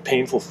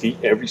 painful feet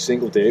every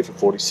single day for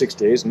 46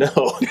 days? No,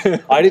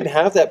 I didn't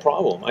have that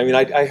problem. I mean,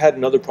 I had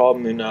another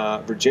problem in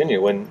Virginia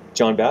when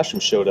John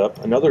Basham showed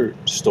up. Another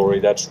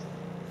story that's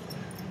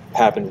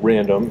happened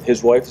random.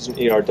 His wife is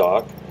an ER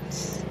doc.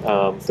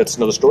 That's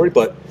another story,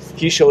 but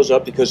he shows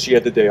up because she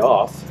had the day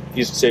off.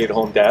 He's a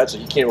stay-at-home dad, so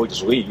he can't really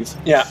just leave.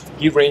 Yeah.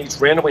 He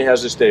randomly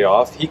has this day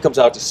off. He comes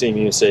out to see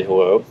me and say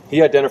hello.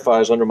 He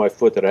identifies under my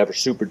foot that I have a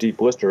super deep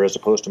blister as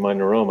opposed to my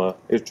neuroma.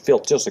 It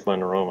felt just like my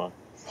neuroma.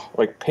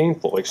 Like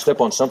painful, like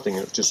step on something.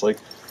 It was just like,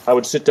 I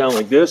would sit down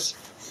like this,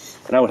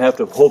 and I would have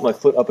to hold my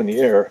foot up in the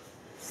air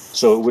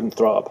so it wouldn't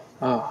throb.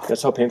 Oh.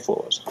 That's how painful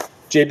it was.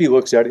 JB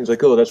looks at it and he's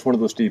like, oh, that's one of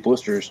those deep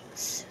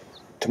blisters.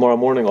 Tomorrow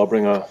morning I'll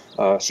bring a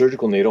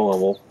surgical needle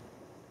and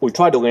we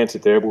tried to lance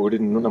it there, but we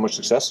didn't have much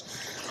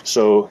success.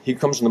 So he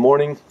comes in the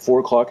morning, 4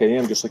 o'clock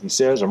a.m., just like he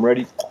says. I'm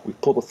ready. We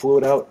pull the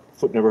fluid out.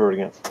 Foot never hurt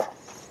again.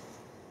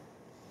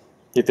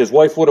 If his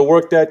wife would have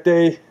worked that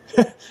day,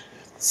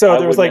 so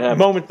there was like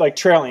moments, like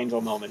trail angel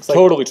moments. Like,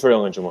 totally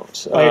trail angel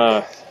moments.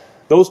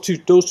 Those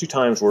two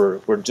times were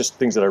just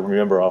things that I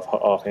remember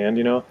offhand,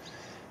 you know.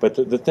 But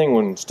the thing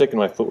when sticking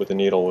my foot with the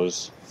needle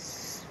was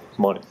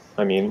money.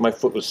 I mean, my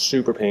foot was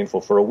super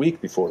painful for a week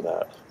before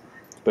that.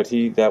 But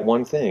that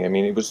one thing, I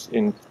mean, it was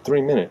in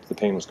 3 minutes, the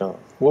pain was gone.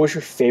 What was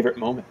your favorite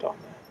moment on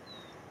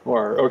that?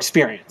 Or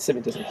experience, if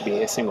it doesn't have to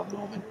be a single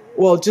moment?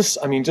 Well,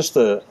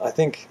 I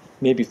think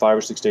maybe 5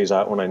 or 6 days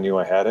out when I knew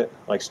I had it.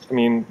 Like, I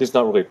mean, there's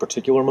not really a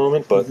particular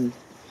moment, but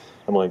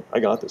I'm like, I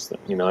got this thing.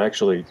 You know, I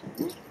actually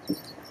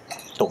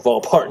don't fall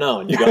apart now,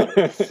 and you got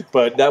it.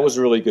 But that was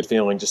a really good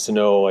feeling just to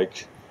know,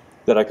 like,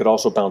 that I could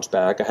also bounce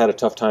back. I had a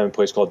tough time in a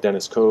place called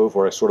Dennis Cove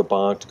where I sort of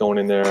bonked going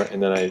in there,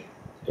 and then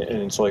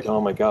and it's like,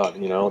 oh my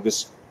God, you know,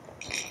 this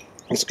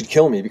could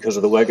kill me because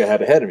of the leg I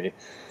had ahead of me.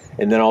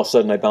 And then all of a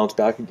sudden I bounced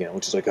back again,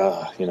 which is like,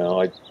 you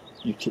know,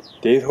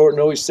 Dave Horton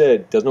always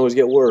said, it doesn't always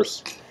get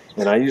worse.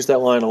 And I use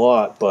that line a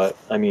lot, but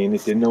I mean,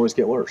 it didn't always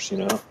get worse, you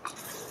know.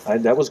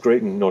 That was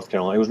great in North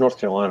Carolina. It was North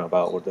Carolina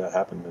about what that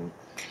happened. And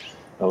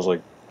I was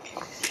like,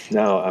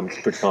 now I'm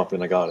pretty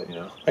confident I got it, you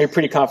know. Are you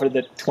pretty confident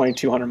that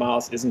 2,200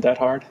 miles isn't that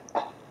hard?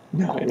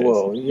 No,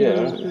 well,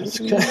 yeah. It's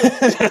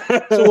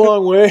a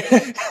long way.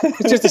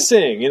 It's just a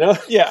saying, you know?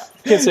 Yeah.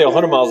 You can't say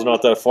 100 miles is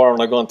not that far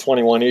when I've gone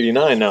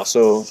 2189 now.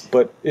 So,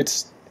 but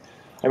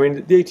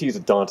the AT is a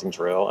daunting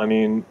trail. I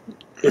mean,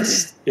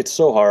 it's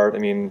so hard. I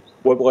mean,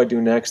 what will I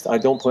do next? I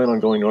don't plan on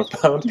going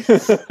northbound.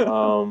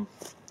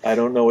 I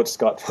don't know what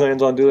Scott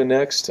plans on doing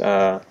next.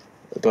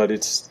 But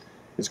it's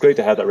great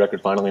to have that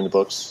record finally in the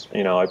books.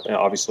 You know, I've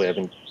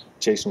been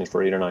chasing it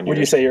for 8 or 9 years. Would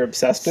you say you're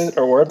obsessed with it,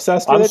 or were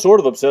obsessed with it? I'm sort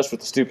of obsessed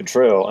with the stupid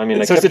trail. I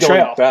mean, I kept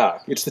going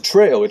back. It's the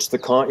trail. It's the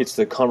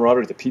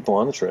camaraderie of the people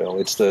on the trail.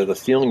 It's the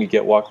feeling you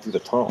get walking through the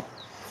tunnel.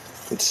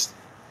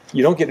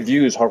 You don't get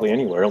views hardly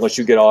anywhere unless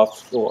you get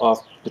off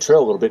the trail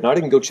a little bit. And I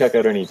didn't go check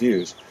out any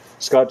views.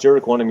 Scott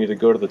Jurek wanted me to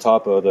go to the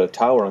top of the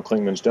tower on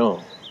Klingman's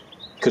Dome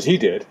because he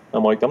did.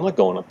 I'm like, I'm not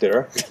going up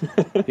there.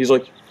 He's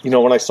like, you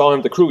know, when I saw him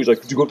at the Crew, he's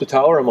like, did you go up the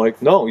tower? I'm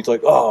like, no. He's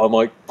like, oh. I'm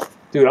like,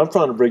 dude, I'm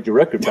trying to break your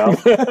record, pal.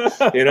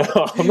 You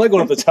know, I'm not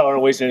going up the tower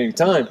and wasting any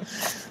time.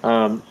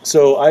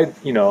 So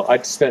I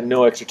spent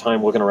no extra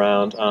time looking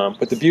around.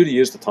 But the beauty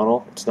is the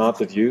tunnel. It's not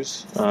the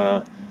views.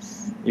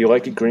 You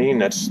like it green.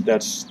 That's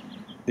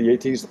the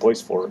AT is the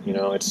place for it. You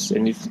know,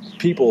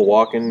 people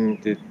walking,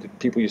 the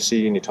people you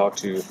see and you talk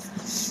to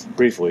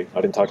briefly.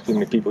 I didn't talk to too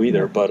many people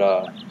either,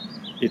 but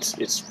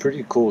it's a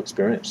pretty cool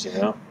experience. You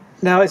know.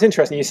 Now it's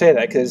interesting you say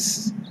that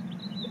because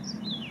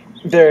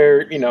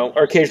there, you know,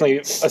 are occasionally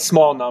a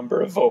small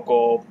number of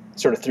vocal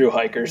sort of through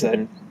hikers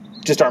that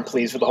just aren't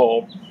pleased with the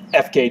whole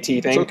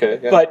FKT thing. It's okay,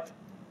 yeah. But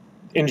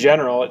in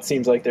general, it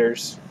sounds like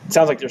there's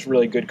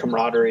really good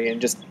camaraderie and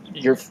just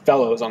your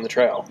fellows on the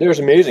trail. There's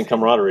amazing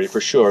camaraderie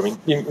for sure. I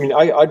mean,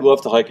 I'd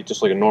love to hike it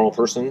just like a normal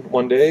person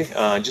one day,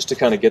 just to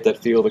kind of get that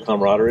feel of the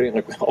camaraderie.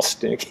 Like we all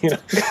stink, you know.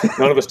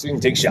 None of us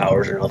didn't take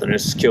showers or nothing.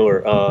 It's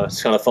killer.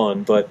 It's kind of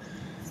fun, but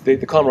the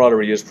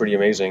camaraderie is pretty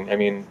amazing. I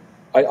mean,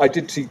 I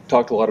did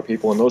talk to a lot of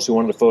people, and those who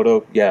wanted a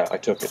photo, yeah, I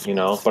took it,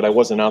 but I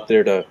wasn't out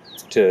there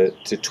to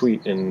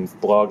tweet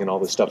and blog and all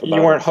this stuff about it.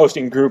 You weren't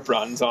hosting group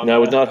runs on. No, I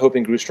was not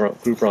hosting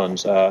group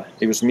runs.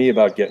 It was me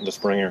about getting to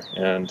Springer,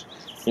 and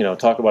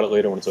talk about it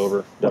later when it's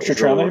over. What's your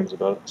trail name?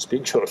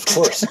 Speedgoat, of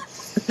course.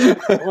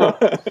 Well,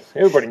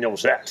 everybody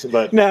knows that.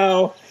 But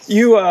now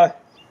you,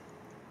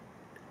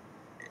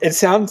 it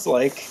sounds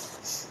like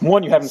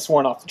one, you haven't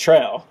sworn off the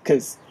trail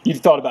because you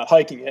thought about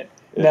hiking it.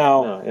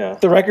 Yeah,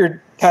 the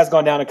record has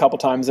gone down a couple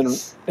times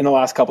in the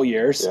last couple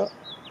years. Yeah.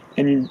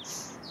 And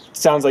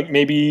sounds like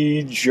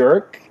maybe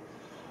jerk.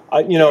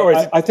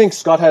 I think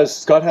Scott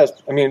has.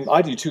 I mean,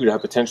 I do too. To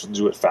have potential to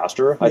do it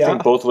faster. I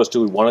think both of us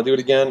do. We want to do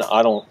it again.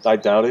 I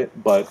doubt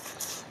it. But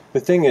the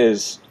thing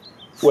is,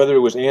 whether it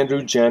was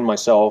Andrew, Jen,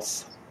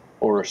 myself,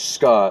 or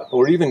Scott,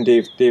 or even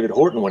David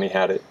Horton when he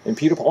had it, and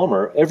Peter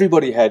Palmer,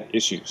 everybody had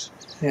issues.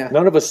 Yeah.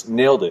 None of us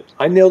nailed it.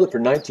 I nailed it for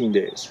 19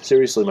 days.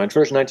 Seriously, my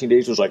first 19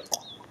 days was like,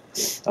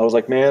 I was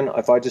like, man,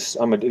 if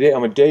I'm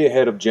a day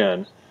ahead of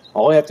Jen.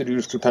 All I have to do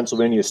is through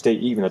Pennsylvania stay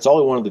even. That's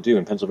all I wanted to do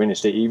in Pennsylvania,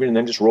 stay even, and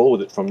then just roll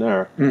with it from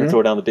there and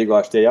throw down the big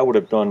last day. I would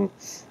have done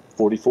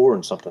 44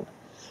 and something.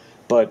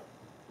 But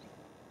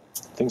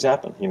things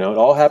happen, It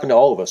all happened to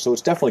all of us, so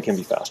it definitely can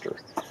be faster.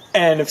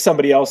 And if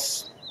somebody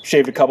else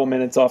shaved a couple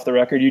minutes off the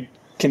record, you'd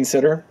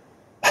consider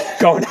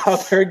going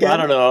out there again? I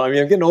don't know. I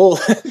mean, I'm getting old.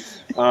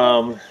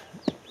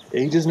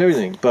 Ages and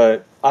everything.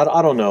 But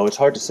I don't know. It's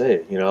hard to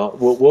say,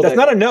 That's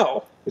not a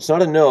no. It's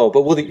not a no,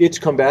 but will the itch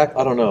come back?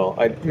 I don't know.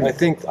 I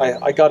think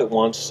I got it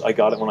once. I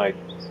got it when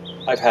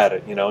I've had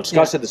it, And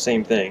Scott said the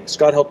same thing.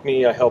 Scott helped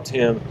me. I helped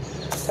him.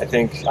 I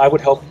think I would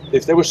help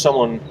if there was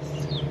someone.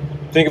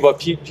 Think about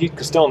Pete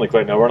Kostelnik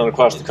right now running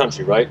across the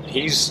country, right?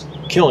 He's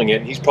killing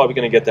it, and he's probably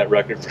going to get that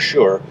record for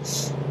sure.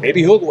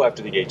 Maybe he'll go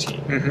after the AT.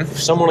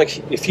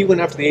 If he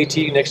went after the AT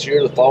next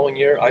year, the following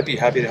year, I'd be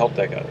happy to help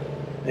that guy.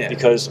 Yeah.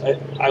 Because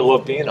I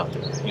love being out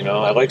there,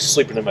 I like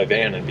sleeping in my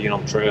van and being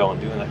on the trail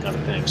and doing that kind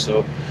of thing.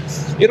 So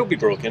it'll be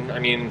broken. I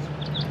mean,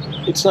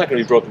 it's not going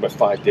to be broken by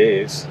 5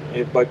 days,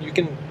 but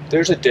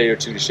there's a day or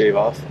two to shave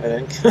off,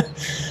 I think.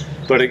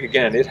 But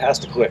again, it has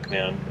to click,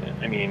 man.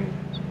 I mean,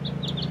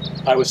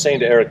 I was saying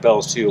to Eric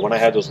Bells too, when I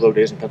had those low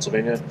days in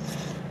Pennsylvania,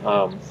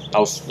 I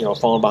was,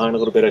 falling behind a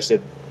little bit. I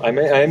said, I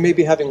may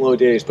be having low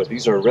days, but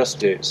these are rest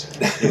days,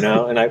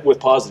 and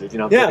with positive,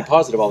 I'm thinking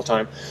positive all the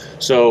time.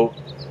 So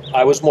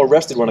I was more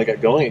rested when I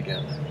got going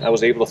again. I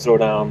was able to throw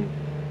down,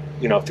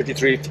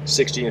 53,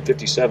 60, and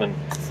 57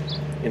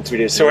 in 3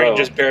 days. So you're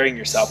just burying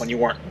yourself when you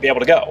weren't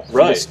able to go.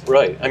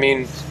 Right. I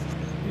mean,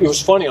 it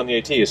was funny on the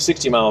AT.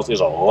 60 miles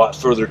is a lot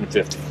further than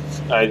 50.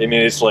 I mean,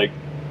 it's like,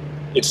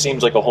 it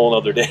seems like a whole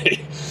other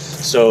day.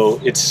 So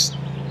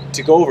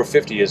to go over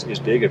 50 is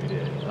big every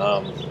day.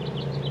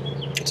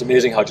 It's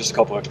amazing how just a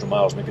couple extra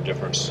miles make a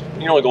difference.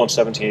 You're only going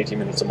 17, 18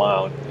 minutes a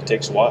mile. It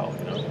takes a while,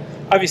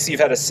 Obviously,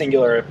 you've had a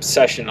singular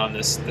obsession on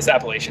this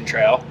Appalachian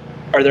Trail.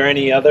 Are there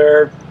any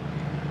other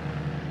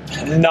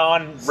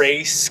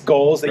non-race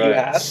goals that you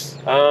have?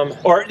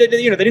 Or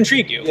that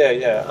intrigue you?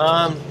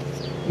 Yeah.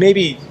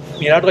 Maybe,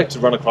 I'd like to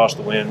run across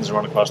the winds and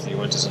run across the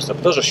Uintas and stuff,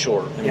 but those are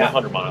short.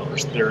 100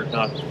 milers. They're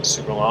not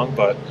super long,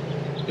 but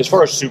as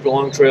far as super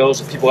long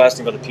trails, people ask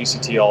me about the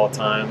PCT all the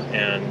time,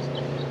 and,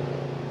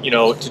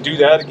 to do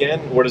that again,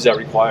 what does that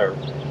require?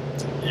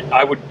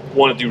 I would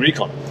want to do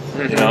recon.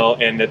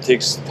 And it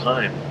takes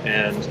time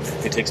and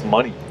it takes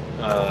money.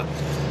 I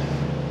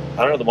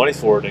don't have the money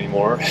for it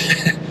anymore,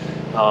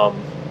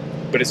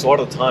 but it's a lot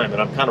of the time,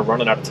 and I'm kind of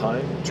running out of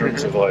time in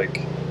terms of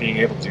like being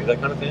able to do that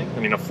kind of thing. I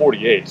mean, I'm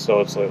 48, so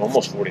it's like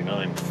almost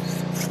 49.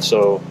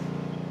 So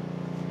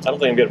I don't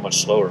think I'm getting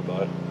much slower,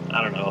 but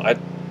I don't know.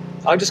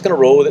 I'm just gonna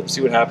roll with it and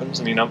see what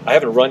happens. I mean, I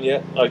haven't run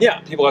yet.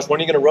 People ask,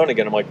 when are you gonna run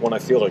again? I'm like, when I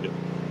feel like it.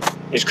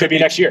 It could be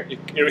next year.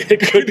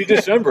 It could be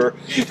December.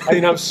 I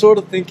mean, I'm sort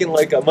of thinking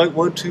like I might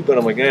want to, but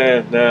I'm like,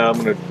 nah,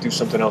 I'm going to do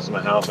something else in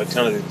my house. I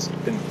kind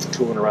of been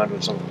tooling around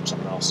with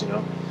something else,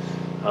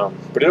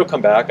 But it'll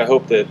come back. I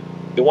hope that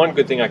the one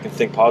good thing I can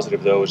think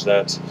positive, though, is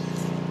that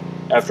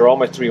after all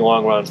my 3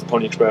 long runs, the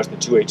Pony Express and the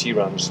 2 AT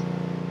runs,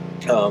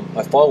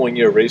 my following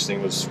year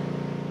racing was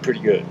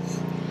pretty good.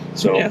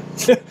 So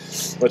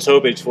let's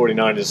hope age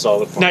 49 is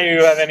solid. Now,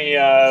 you have any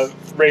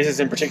races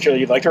in particular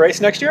you'd like to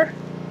race next year?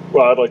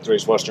 Well, I'd like to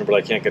race Western, but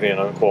I can't get in.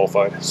 I'm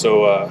unqualified.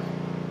 So I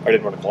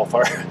didn't run a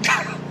qualifier.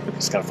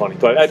 It's kind of funny.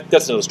 But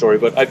that's another story.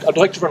 But I'd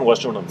like to run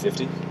Western when I'm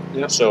 50.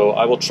 Yeah. So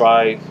I will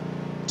try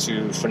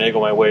to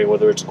finagle my way,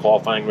 whether it's a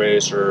qualifying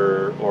race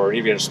or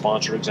even a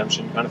sponsor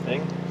exemption kind of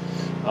thing.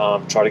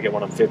 Try to get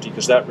when I'm 50,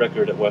 because that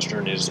record at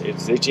Western it's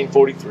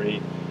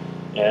 1843,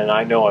 and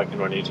I know I can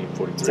run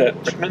 1843. Is that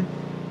Rickman?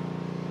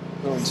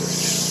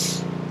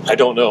 I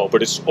don't know,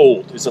 but it's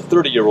old. It's a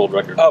 30-year-old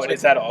record. Oh, it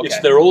is that old? Okay. It's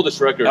their oldest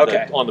record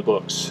on the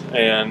books.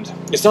 And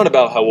it's not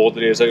about how old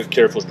it is. I don't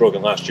care if it was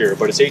broken last year,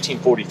 but it's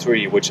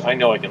 1843, which I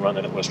know I can run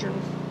that at Western.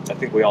 I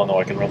think we all know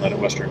I can run that at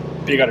Western.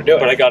 But you got to do it.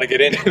 But I got to get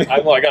in it.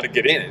 I got to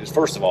get in it,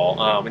 first of all.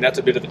 And that's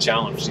a bit of a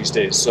challenge these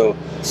days. So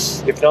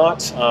if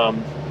not,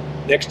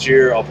 next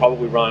year I'll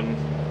probably run,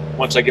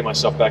 once I get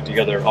myself back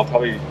together, I'll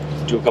probably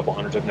do a couple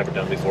hundreds I've never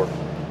done before.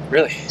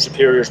 Really?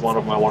 Superior is one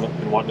of them I've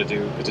been wanting to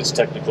do because it's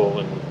technical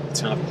and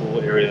it's kind of a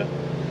cool area.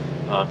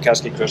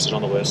 Cascade Crest is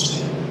on the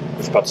list.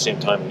 It's about the same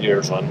time of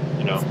year, so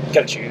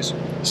Gotta choose.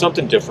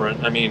 something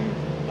different. I mean,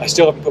 I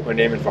still haven't put my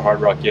name in for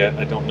Hard Rock yet.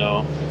 I don't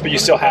know. But you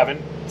still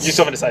haven't? You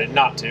still haven't decided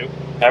not to?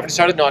 I haven't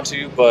decided not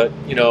to, but,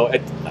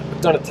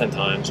 I've done it 10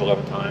 times,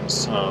 11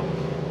 times.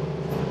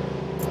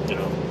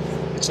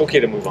 It's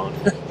okay to move on.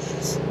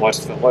 watch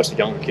the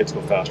younger kids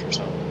go faster,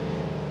 so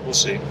we'll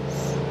see.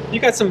 You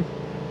got some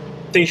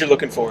things you're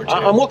looking forward to.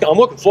 I'm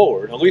looking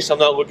forward. At least I'm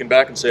not looking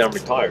back and say I'm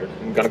retired.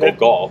 I'm going to go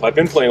golf. I've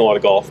been playing a lot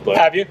of golf. But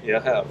have you? Yeah,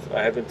 I have.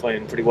 I have been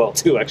playing pretty well,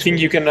 too, actually.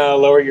 Think you can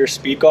lower your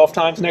speed golf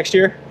times next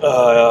year?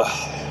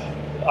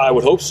 I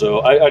would hope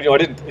so. I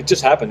didn't. It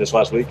just happened this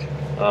last week.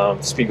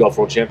 Speed Golf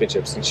World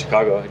Championships in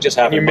Chicago. It just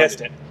happened. You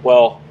missed it.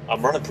 Well,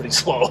 I'm running pretty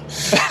slow,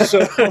 so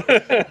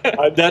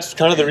that's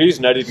kind of the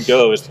reason I didn't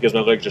go. Is because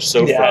my legs are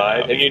so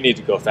fried, and you need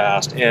to go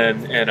fast.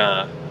 And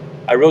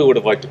I really would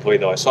have liked to play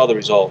though. I saw the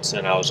results,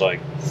 and I was like,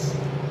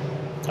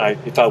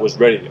 if I was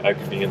ready, I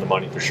could be in the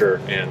money for sure.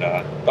 And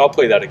I'll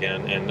play that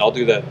again, and I'll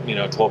do that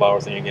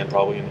 12-hour thing again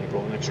probably in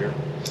April next year,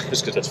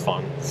 just because that's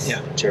fun.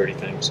 Yeah, charity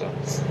thing. So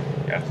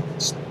yeah,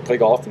 just play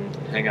golf and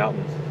hang out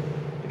and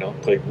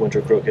play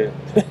winter croquet.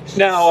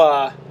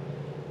 Now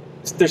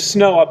there's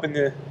snow up in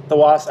the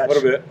Wasatch. A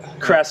little bit.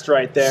 Crest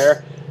right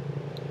there.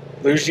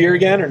 Luge year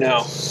again or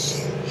no?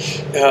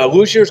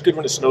 Luge year is good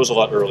when it snows a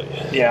lot early.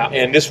 Yeah.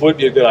 And this would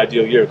be a good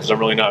ideal year because I'm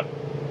really not.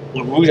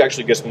 Luge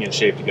actually gets me in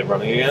shape to get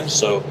running again.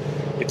 So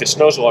if it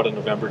snows a lot in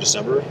November,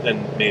 December,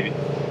 then maybe.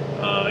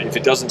 If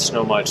it doesn't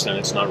snow much, then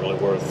it's not really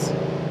worth.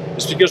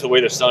 Just because the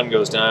way the sun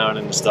goes down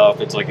and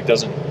stuff, it's like it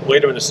doesn't.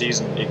 Later in the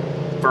season, it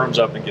firms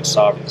up and gets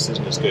soggy. This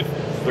isn't as good.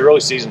 The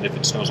early season, if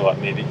it snows a lot,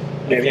 maybe.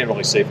 I can't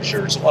really say for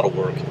sure. It's a lot of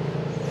work,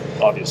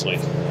 obviously.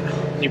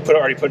 You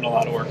already put in a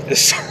lot of work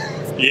this.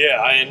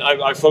 Yeah, and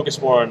I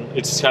focus more on.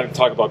 It's kind of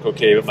talk about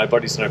croquet, but my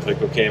buddies and I play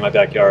croquet in my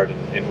backyard,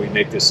 and we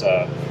make this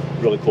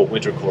really cool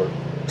winter court.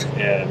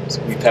 And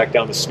we pack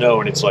down the snow,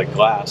 and it's like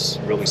glass,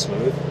 really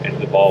smooth,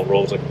 and the ball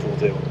rolls like a pool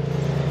table.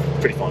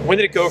 Pretty fun. When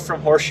did it go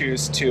from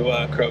horseshoes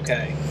to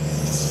croquet?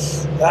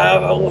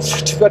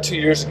 About 2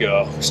 years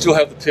ago. We still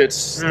have the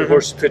pits. Mm-hmm. The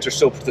horse pits are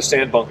still the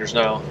sand bunkers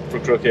now for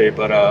croquet,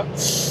 but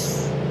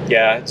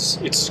yeah,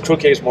 it's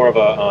croquet is more of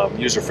a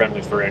user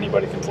friendly for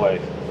anybody can play.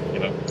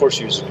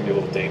 Horseshoes can be a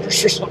little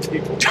dangerous for some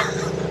people.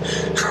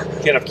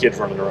 Can't have kids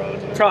running around.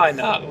 Probably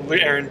not.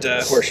 Errant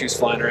horseshoes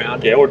flying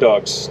around. Yeah, or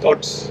dogs.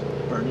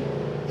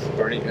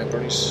 Bernie. Yeah,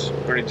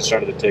 Bernie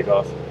decided to take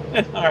off.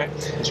 Yeah, all right.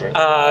 That's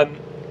right.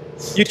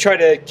 You try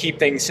to keep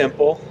things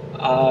simple.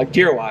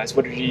 Gear-wise,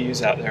 what did you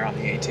use out there on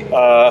the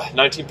AT?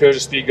 19 pairs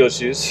of Speed Go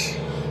shoes.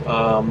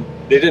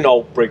 They didn't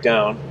all break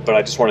down, but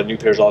I just wanted new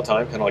pairs all the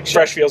time, kind of like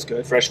fresh feels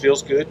good. Fresh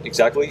feels good,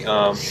 exactly.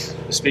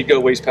 The Speed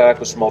Go waist pack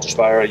was from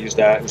Ultraspire. I used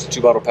that. It was a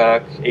 2-bottle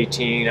pack,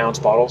 18-ounce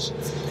bottles.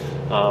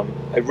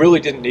 I really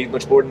didn't need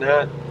much more than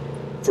that.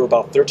 For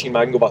about 13,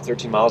 I can go about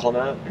 13 miles on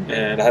that,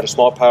 and I had a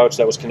small pouch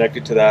that was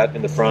connected to that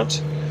in the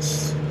front,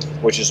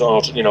 which is a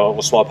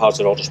small pouch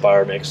that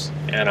Ultraspire makes,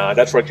 and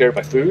that's where I carried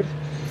my food.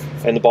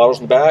 And the bottles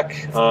in the back,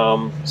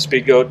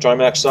 Speedgoat, Dry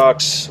Max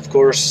socks, of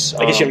course.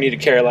 I guess you don't need to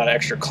carry a lot of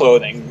extra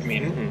clothing. I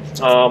mean,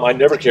 I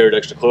never carried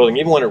extra clothing,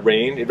 even when it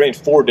rained. It rained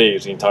 4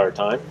 days the entire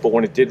time, but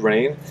when it did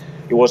rain,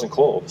 it wasn't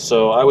cold.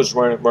 So I was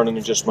running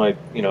in just my,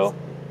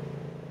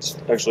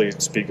 actually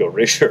Speedgoat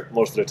race shirt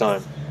most of the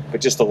time,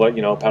 but just the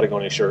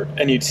Patagonia shirt.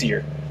 And you'd see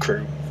your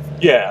crew.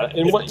 Yeah,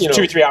 and 2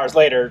 or 3 hours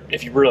later,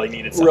 if you really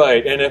needed something.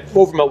 Right, and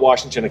over Mount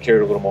Washington, I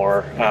carried a little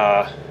more.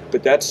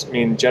 But that's,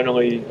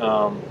 generally.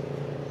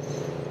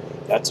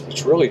 That's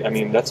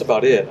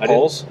about it.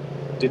 Poles?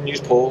 I didn't use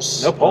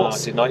poles. No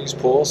poles. Did not use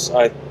poles.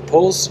 I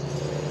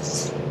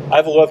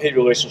have a love-hate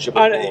relationship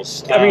with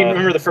poles.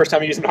 Remember the first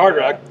time you used Hard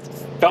Rock?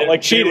 Felt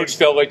like cheating. It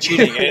felt like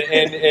cheating,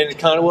 and it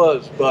kind of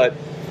was. But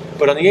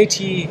on the AT,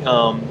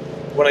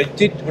 when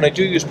I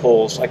do use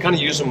poles, I kind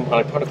of use them.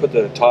 I kind of put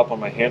the top on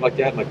my hand like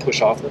that, and I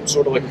push off them,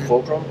 sort of like a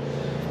fulcrum,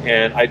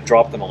 and I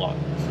drop them a lot,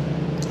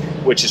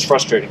 which is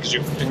frustrating because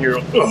you're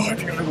like, oh,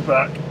 if you're gonna go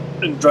back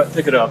and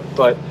pick it up,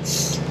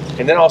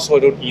 And then also I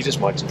don't eat as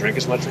much and drink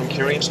as much when I'm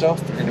carrying stuff,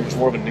 and it was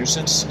more of a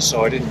nuisance,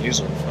 so I didn't use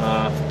them.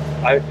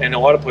 In a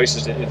lot of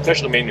places,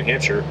 especially Maine, New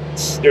Hampshire,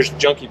 there's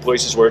junky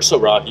places where it's so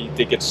rocky,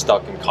 they get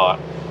stuck and caught.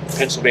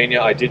 Pennsylvania,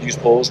 I did use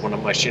poles when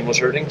my shin was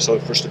hurting, so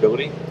for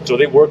stability. So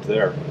they worked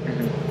there.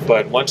 Mm-hmm.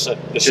 But once some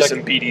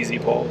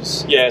BDZ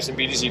poles. Yeah, some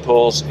BDZ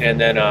poles, and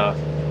then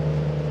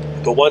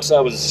but once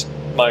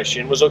my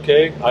shin was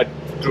okay, I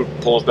threw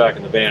poles back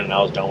in the van and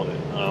I was done with it.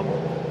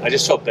 I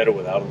just felt better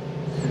without them.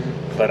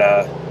 Mm-hmm.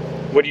 But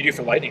what do you do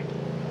for lighting?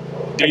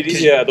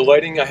 The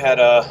lighting, I had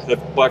the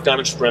Black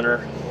Diamond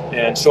Sprinter,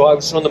 and so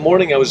in the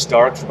morning I was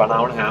dark for about an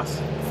hour and a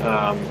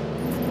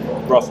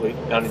half, roughly.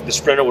 And the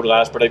Sprinter would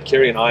last, but I'd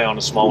carry an eye on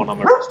a small one on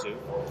my wrist too.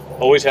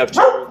 Always have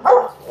two.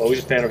 Always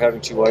a fan of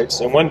having two lights.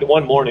 And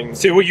one morning,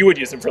 so you would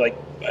use them for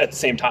at the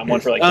same time, one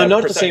for not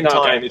at the same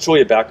time. Okay. It's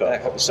really a backup. I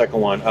have a second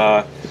one.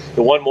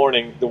 The one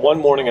morning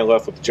I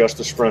left with just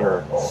the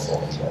Sprinter.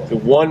 The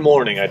one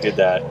morning I did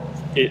that,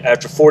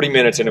 after 40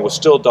 minutes and it was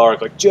still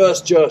dark, like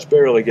just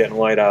barely getting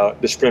light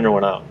out, the Sprinter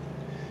went out.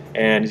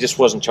 And it just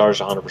wasn't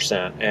charged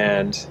 100%.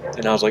 And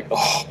I was like,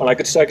 oh, and I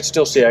could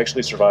still see I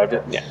actually survived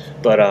it. Yeah.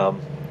 But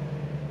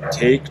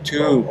take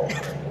two,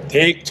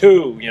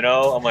 you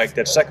know? I'm like,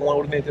 that second one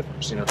would have made a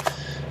difference, you know?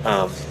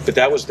 But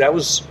that was,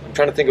 I'm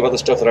trying to think about the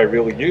stuff that I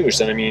really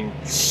used. And I mean,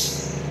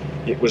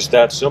 it was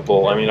that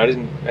simple. I mean,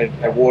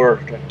 I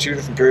wore 2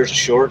 different pairs of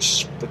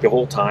shorts like the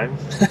whole time.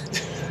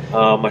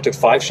 I took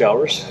 5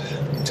 showers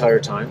the entire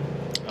time.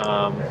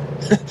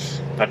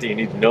 Not that you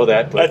need to know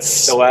that, but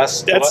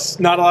that's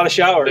not a lot of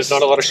showers. There's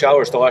not a lot of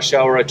showers. The last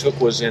shower I took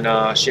was in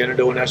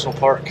Shenandoah National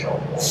Park.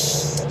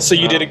 So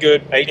you did a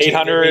good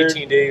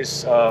 18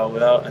 days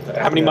without.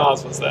 How many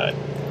miles was that?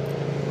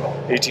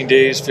 18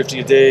 days, 50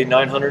 a day,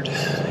 900.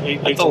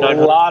 That's a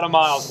lot of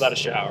miles without a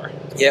shower.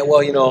 Yeah,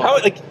 well, you know.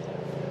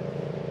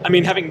 I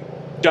mean, having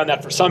done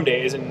that for some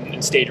days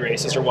in stage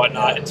races or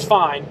whatnot, it's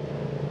fine.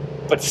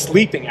 But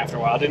sleeping after a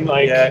while didn't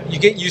Yeah, you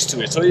get used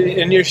to it. So,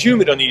 and you're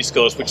humid on the East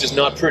Coast, which is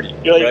not pretty.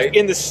 You're like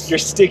right? you're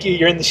sticky.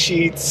 You're in the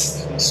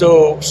sheets.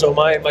 So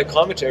my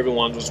comment to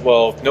everyone was,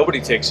 well, if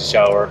nobody takes a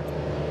shower,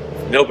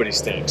 nobody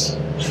stinks.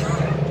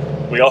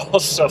 We all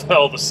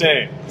smell the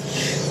same.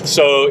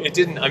 So it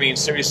didn't. I mean,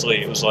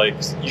 seriously, it was like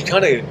you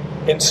kind of.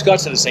 And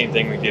Scott said the same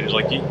thing we did. It's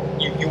like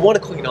you want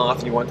to clean off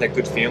and you want that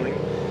good feeling.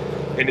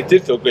 And it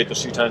did feel great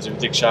those few times I did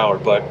take a shower,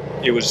 but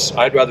it was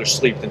I'd rather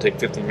sleep than take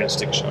 15 minutes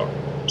to take a shower.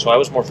 So I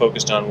was more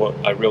focused on what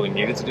I really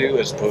needed to do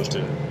as opposed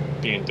to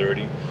being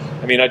dirty.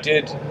 I mean, I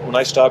did, when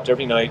I stopped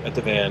every night at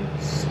the van,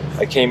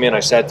 I came in, I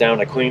sat down,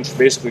 I cleaned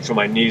basically from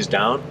my knees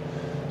down.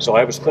 So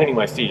I was cleaning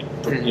my feet,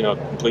 you know,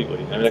 completely.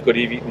 I mean, I could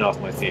have eaten off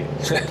my feet.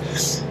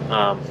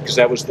 Because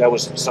that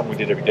was something we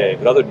did every day.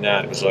 But other than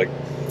that, it was like,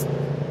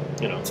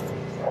 you know,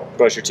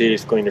 brush your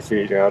teeth, clean your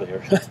feet, you're out of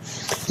here.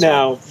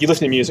 Now, you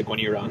listen to music when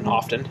you run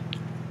often.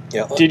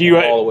 Yeah, did you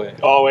all the way?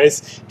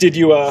 Always.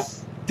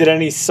 Did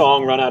any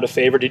song run out of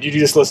favor? Did you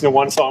just listen to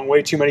one song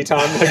way too many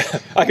times?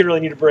 Like, I could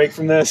really need a break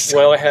from this.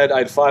 Well, I had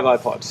 5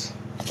 iPods,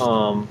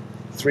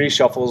 3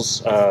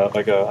 shuffles,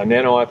 like a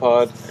nano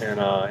iPod,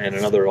 and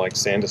another like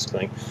SanDisk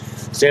thing.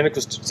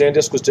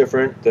 SanDisk was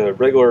different. The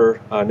regular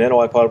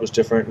nano iPod was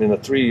different, and then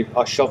the 3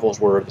 shuffles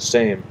were the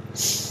same.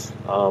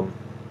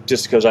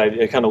 Just because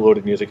I kind of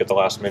loaded music at the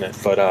last minute,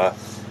 but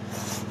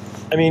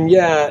I mean,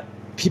 yeah.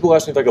 People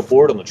ask me if I got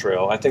bored on the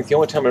trail. I think the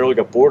only time I really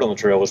got bored on the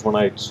trail was when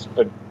I'd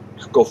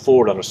go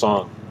forward on a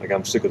song. Like,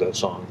 I'm sick of that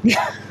song.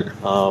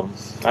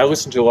 I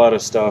listened to a lot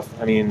of stuff.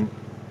 I mean,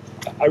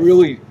 I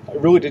really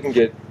didn't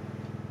get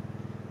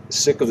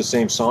sick of the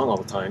same song all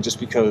the time, just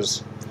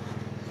because,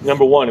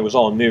 number one, it was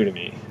all new to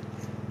me.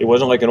 It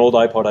wasn't like an old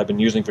iPod I've been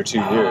using for 2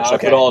 years. Okay. I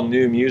put all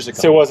new music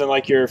on. So it wasn't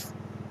like your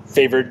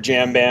favorite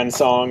jam band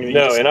song?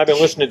 No, and I've been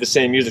listening to the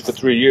same music for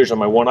 3 years on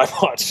my one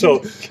iPod.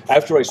 So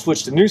after I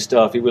switched to new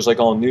stuff, it was like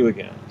all new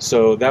again.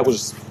 So that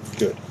was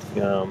good.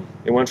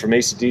 It went from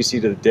AC/DC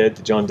to The Dead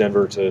to John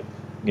Denver to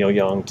Neil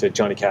Young to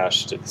Johnny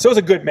Cash. So it was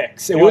a good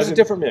mix. It was a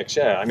different mix,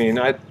 yeah. I mean,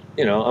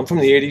 I'm from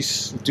the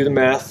 80s, do the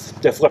math.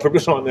 Def Leppard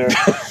was on there.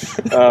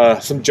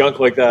 Some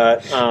junk like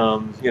that,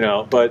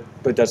 but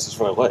that's just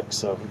what I like,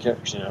 so who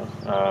cares,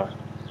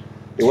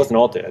 It wasn't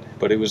all Dead,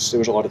 but it was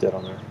a lot of Dead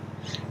on there.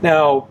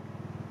 Now,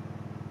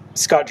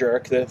 Scott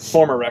Jurek, the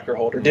former record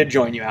holder, did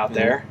join you out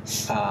there.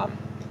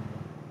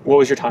 What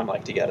was your time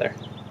like together?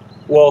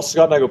 Well,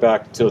 Scott and I go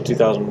back to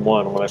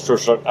 2001 when I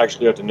first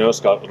actually got to know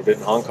Scott a little bit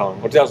in Hong Kong.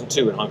 Or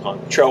 2002 in Hong Kong.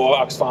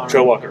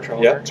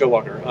 Trailwalker. Yeah,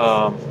 Trailwalker.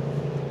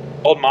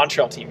 Old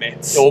Montreal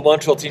teammates.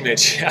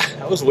 Yeah.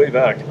 That was way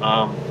back.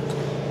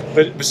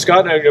 But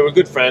Scott and I were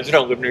good friends. We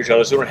don't live near each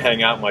other, so we don't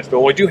hang out much. But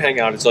when we do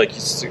hang out, it's like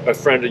he's a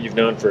friend that you've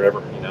known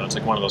forever. It's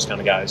like one of those kind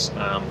of guys.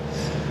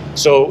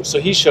 So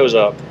he shows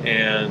up,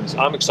 and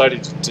I'm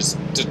excited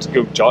to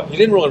go jog. He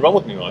didn't really run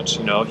with me much,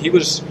 He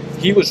was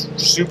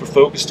super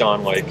focused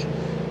on like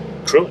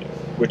crewing,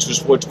 which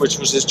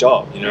was his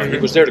job. He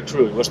was there to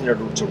crew. He wasn't there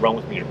to run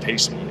with me or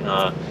pace me.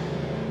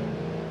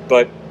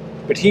 But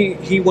he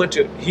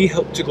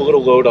took a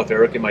little load off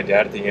Eric and my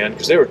dad at the end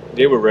because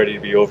they were ready to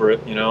be over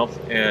it,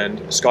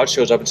 And Scott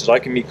shows up and says, "I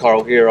can meet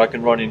Karl here. I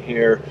can run in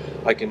here.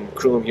 I can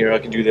crew him here. I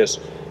can do this."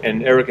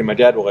 And Eric and my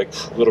dad were like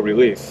a little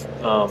relief.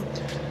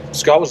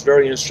 Scott was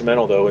very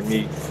instrumental, though, in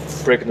me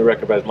breaking the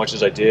record by as much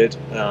as I did.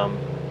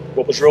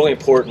 What was really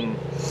important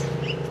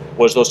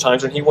was those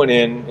times when he went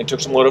in and took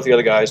some load off the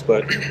other guys,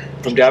 but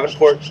from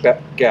Davenport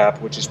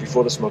Gap, which is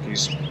before the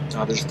Smokies,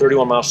 there's a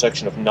 31-mile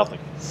section of nothing.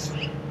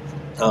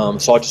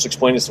 So I'll just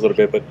explain this a little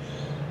bit, but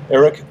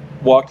Eric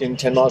walked in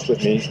 10 miles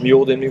with me,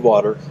 muled in me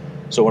water,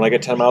 so when I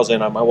get 10 miles in,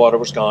 my water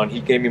was gone, he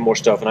gave me more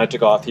stuff, and I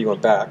took off, he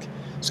went back.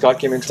 Scott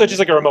came in. So just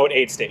like a remote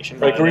aid station.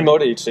 Like a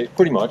remote aid station,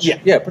 pretty much.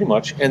 Yeah, pretty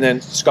much. And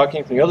then Scott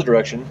came from the other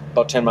direction,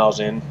 about 10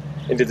 miles in,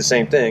 and did the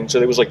same thing. So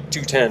there was like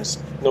 2 10s,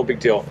 no big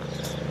deal.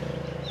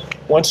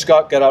 Once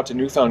Scott got out to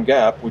Newfound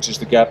Gap, which is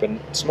the gap in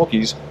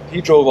Smokies,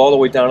 he drove all the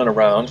way down and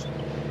around,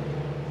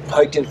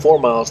 hiked in 4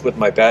 miles with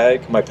my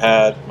bag, my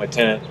pad, my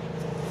tent,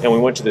 and we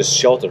went to this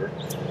shelter,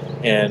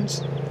 and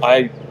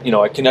I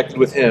connected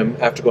with him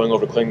after going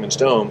over Klingman's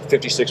Dome,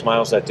 56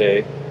 miles that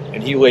day,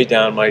 and he laid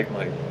down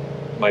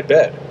my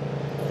bed.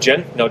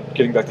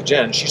 Getting back to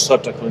Jen, she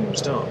slept at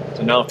Klingman's Dome,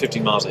 so now I'm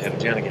 15 miles ahead of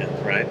Jen again,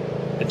 right?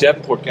 At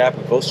Davenport Gap,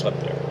 we both slept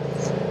there.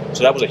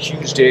 So that was a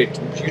huge day,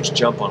 huge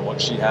jump on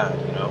what she had,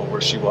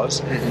 where she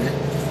was.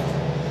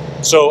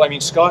 Mm-hmm. So, I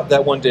mean, Scott,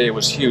 that one day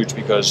was huge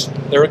because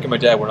Eric and my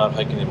dad were not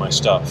hiking in my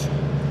stuff.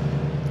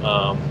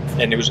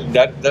 And it was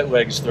that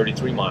leg is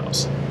 33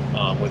 miles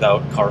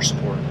without car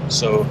support.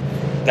 So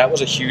that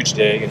was a huge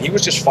day, and he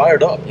was just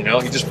fired up, He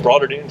just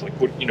brought it in, like,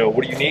 what do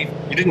you need?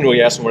 He didn't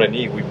really ask him what I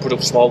need. We put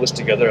a small list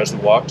together as we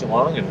walked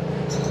along, and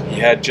he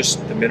had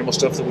just the minimal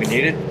stuff that we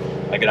needed.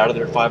 I got out of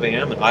there at 5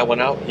 a.m. and I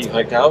went out. He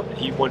hiked out.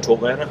 He went to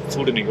Atlanta,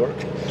 flew to New York.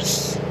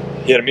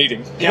 He had a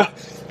meeting. Yeah.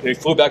 And he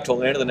flew back to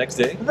Atlanta the next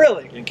day.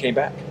 Really? And came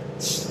back.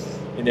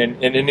 And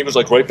then he was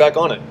like right back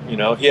on it.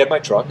 He had my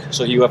truck,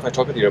 so he left my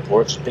truck at the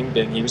airport. So bing,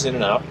 bing, he was in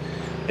and out.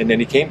 And then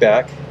he came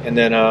back, and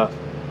then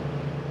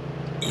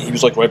he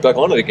was like right back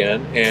on it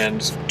again.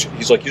 And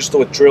he's like, "You still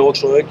with trail?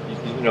 Looks like,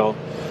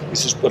 He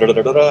says, da da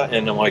da da da."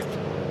 And I'm like,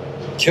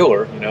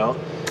 "Killer,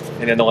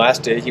 And then the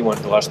last day, he went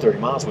the last 30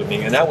 miles with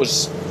me, and that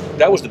was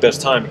the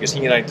best time because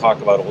he and I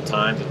talk about old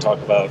times and talk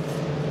about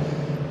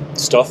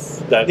stuff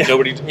that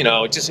nobody,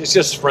 it's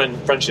just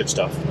friendship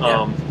stuff.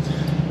 Yeah.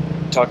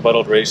 Talk about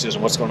old races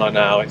and what's going on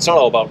now. It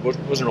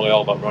wasn't really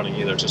all about running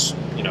either. Just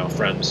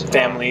friends,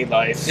 family,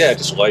 life. Yeah,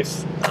 just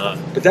life.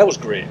 But that was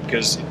great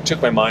because it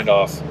took my mind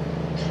off.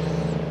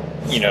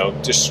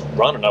 Just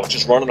running. I was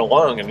just running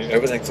along, and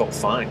everything felt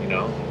fine.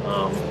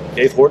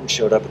 Dave Horton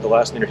showed up at the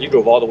last minute. He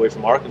drove all the way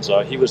from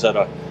Arkansas. He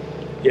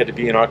had to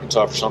be in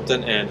Arkansas for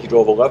something, and he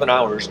drove 11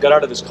 hours, got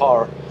out of his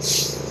car,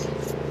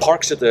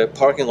 parks at the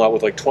parking lot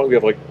with we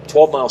have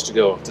 12 miles to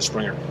go to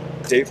Springer.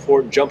 Dave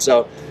Horton jumps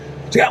out,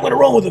 says, "Yeah, I'm going to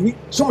run with him.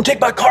 Someone take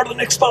my car to the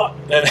next spot."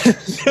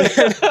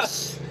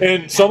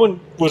 And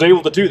someone was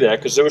able to do that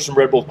because there were some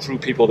Red Bull crew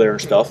people there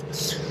and stuff.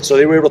 So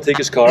they were able to take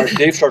his car.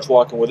 Dave starts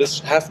walking with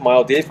us. Half a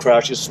mile, Dave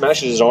crashes,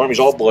 smashes his arm. He's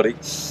all bloody.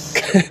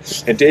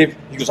 And Dave,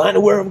 he goes, "I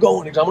know where I'm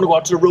going." He goes, "I'm going to go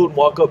out to the road and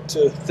walk up to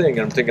the thing."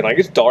 And I'm thinking,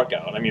 it's dark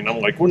out. I mean,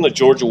 I'm like, we're in the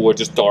Georgia woods,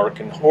 it's dark.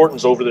 And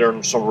Horton's over there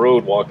on some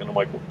road walking. I'm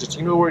like, does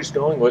he know where he's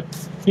going? What?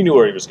 He knew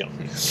where he was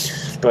going.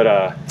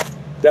 But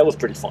that was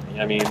pretty funny.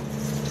 I mean,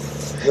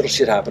 little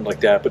shit happened like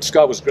that. But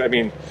Scott was great. I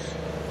mean,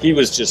 he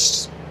was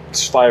just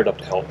fired up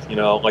to help,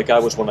 I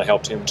was when I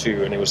helped him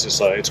too, and it was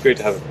just it's great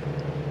to have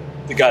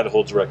the guy that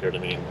holds the record,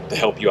 to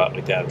help you out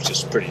like that. It was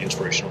just pretty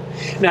inspirational.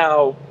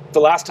 Now,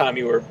 the last time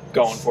you were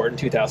going for it in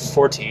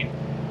 2014,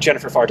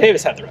 Jennifer Farr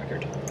Davis had the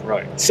record.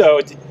 Right. So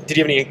did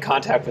you have any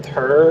contact with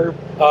her?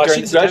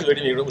 She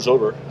graduated when it was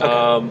over.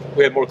 Okay.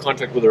 We had more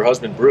contact with her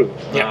husband, Brew.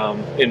 Yeah.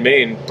 In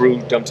Maine, Brew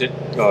bumped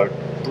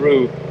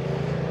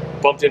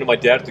into my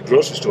dad at the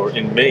grocery store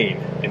in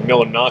Maine, in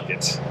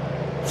Millinocket.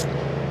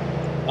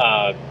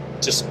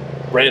 Just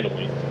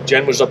randomly.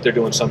 Jen was up there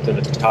doing something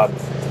at the top,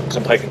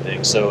 some hiking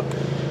thing. So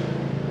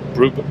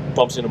Brew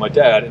bumps into my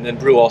dad, and then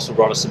Brew also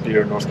brought us some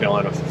beer in North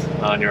Carolina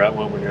near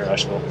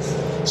Asheville.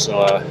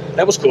 So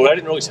that was cool. I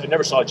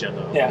never saw Jen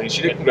though. Yeah.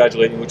 She did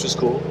congratulate me, which was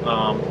cool.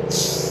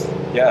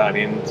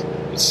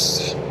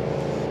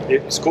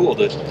 It's cool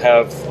to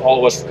have all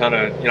of us kind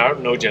of, I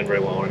don't know Jen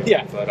very well or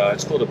anything, but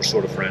it's cool to be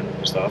sort of friend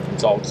and stuff.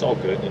 It's all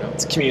good,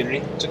 It's a community.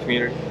 It's a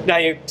community. Now,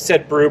 you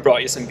said Brew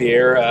brought you some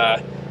beer.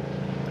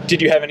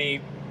 Did you have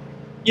any?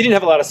 You didn't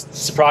have a lot of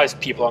surprise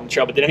people on the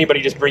trail, but did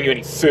anybody just bring you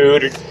any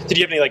food, or did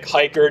you have any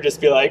hiker just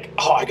be like,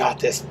 "Oh, I got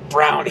this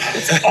brownie,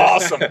 it's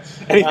awesome"?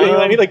 Any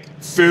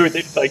food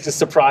that just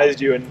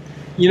surprised you? And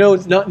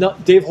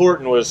not Dave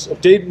Horton was.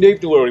 Dave knew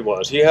where he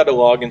was. He had a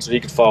login so he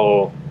could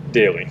follow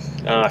daily.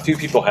 A few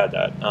people had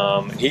that.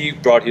 He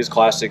brought his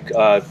classic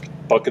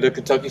bucket of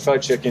Kentucky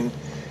Fried Chicken,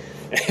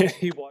 and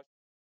he watched.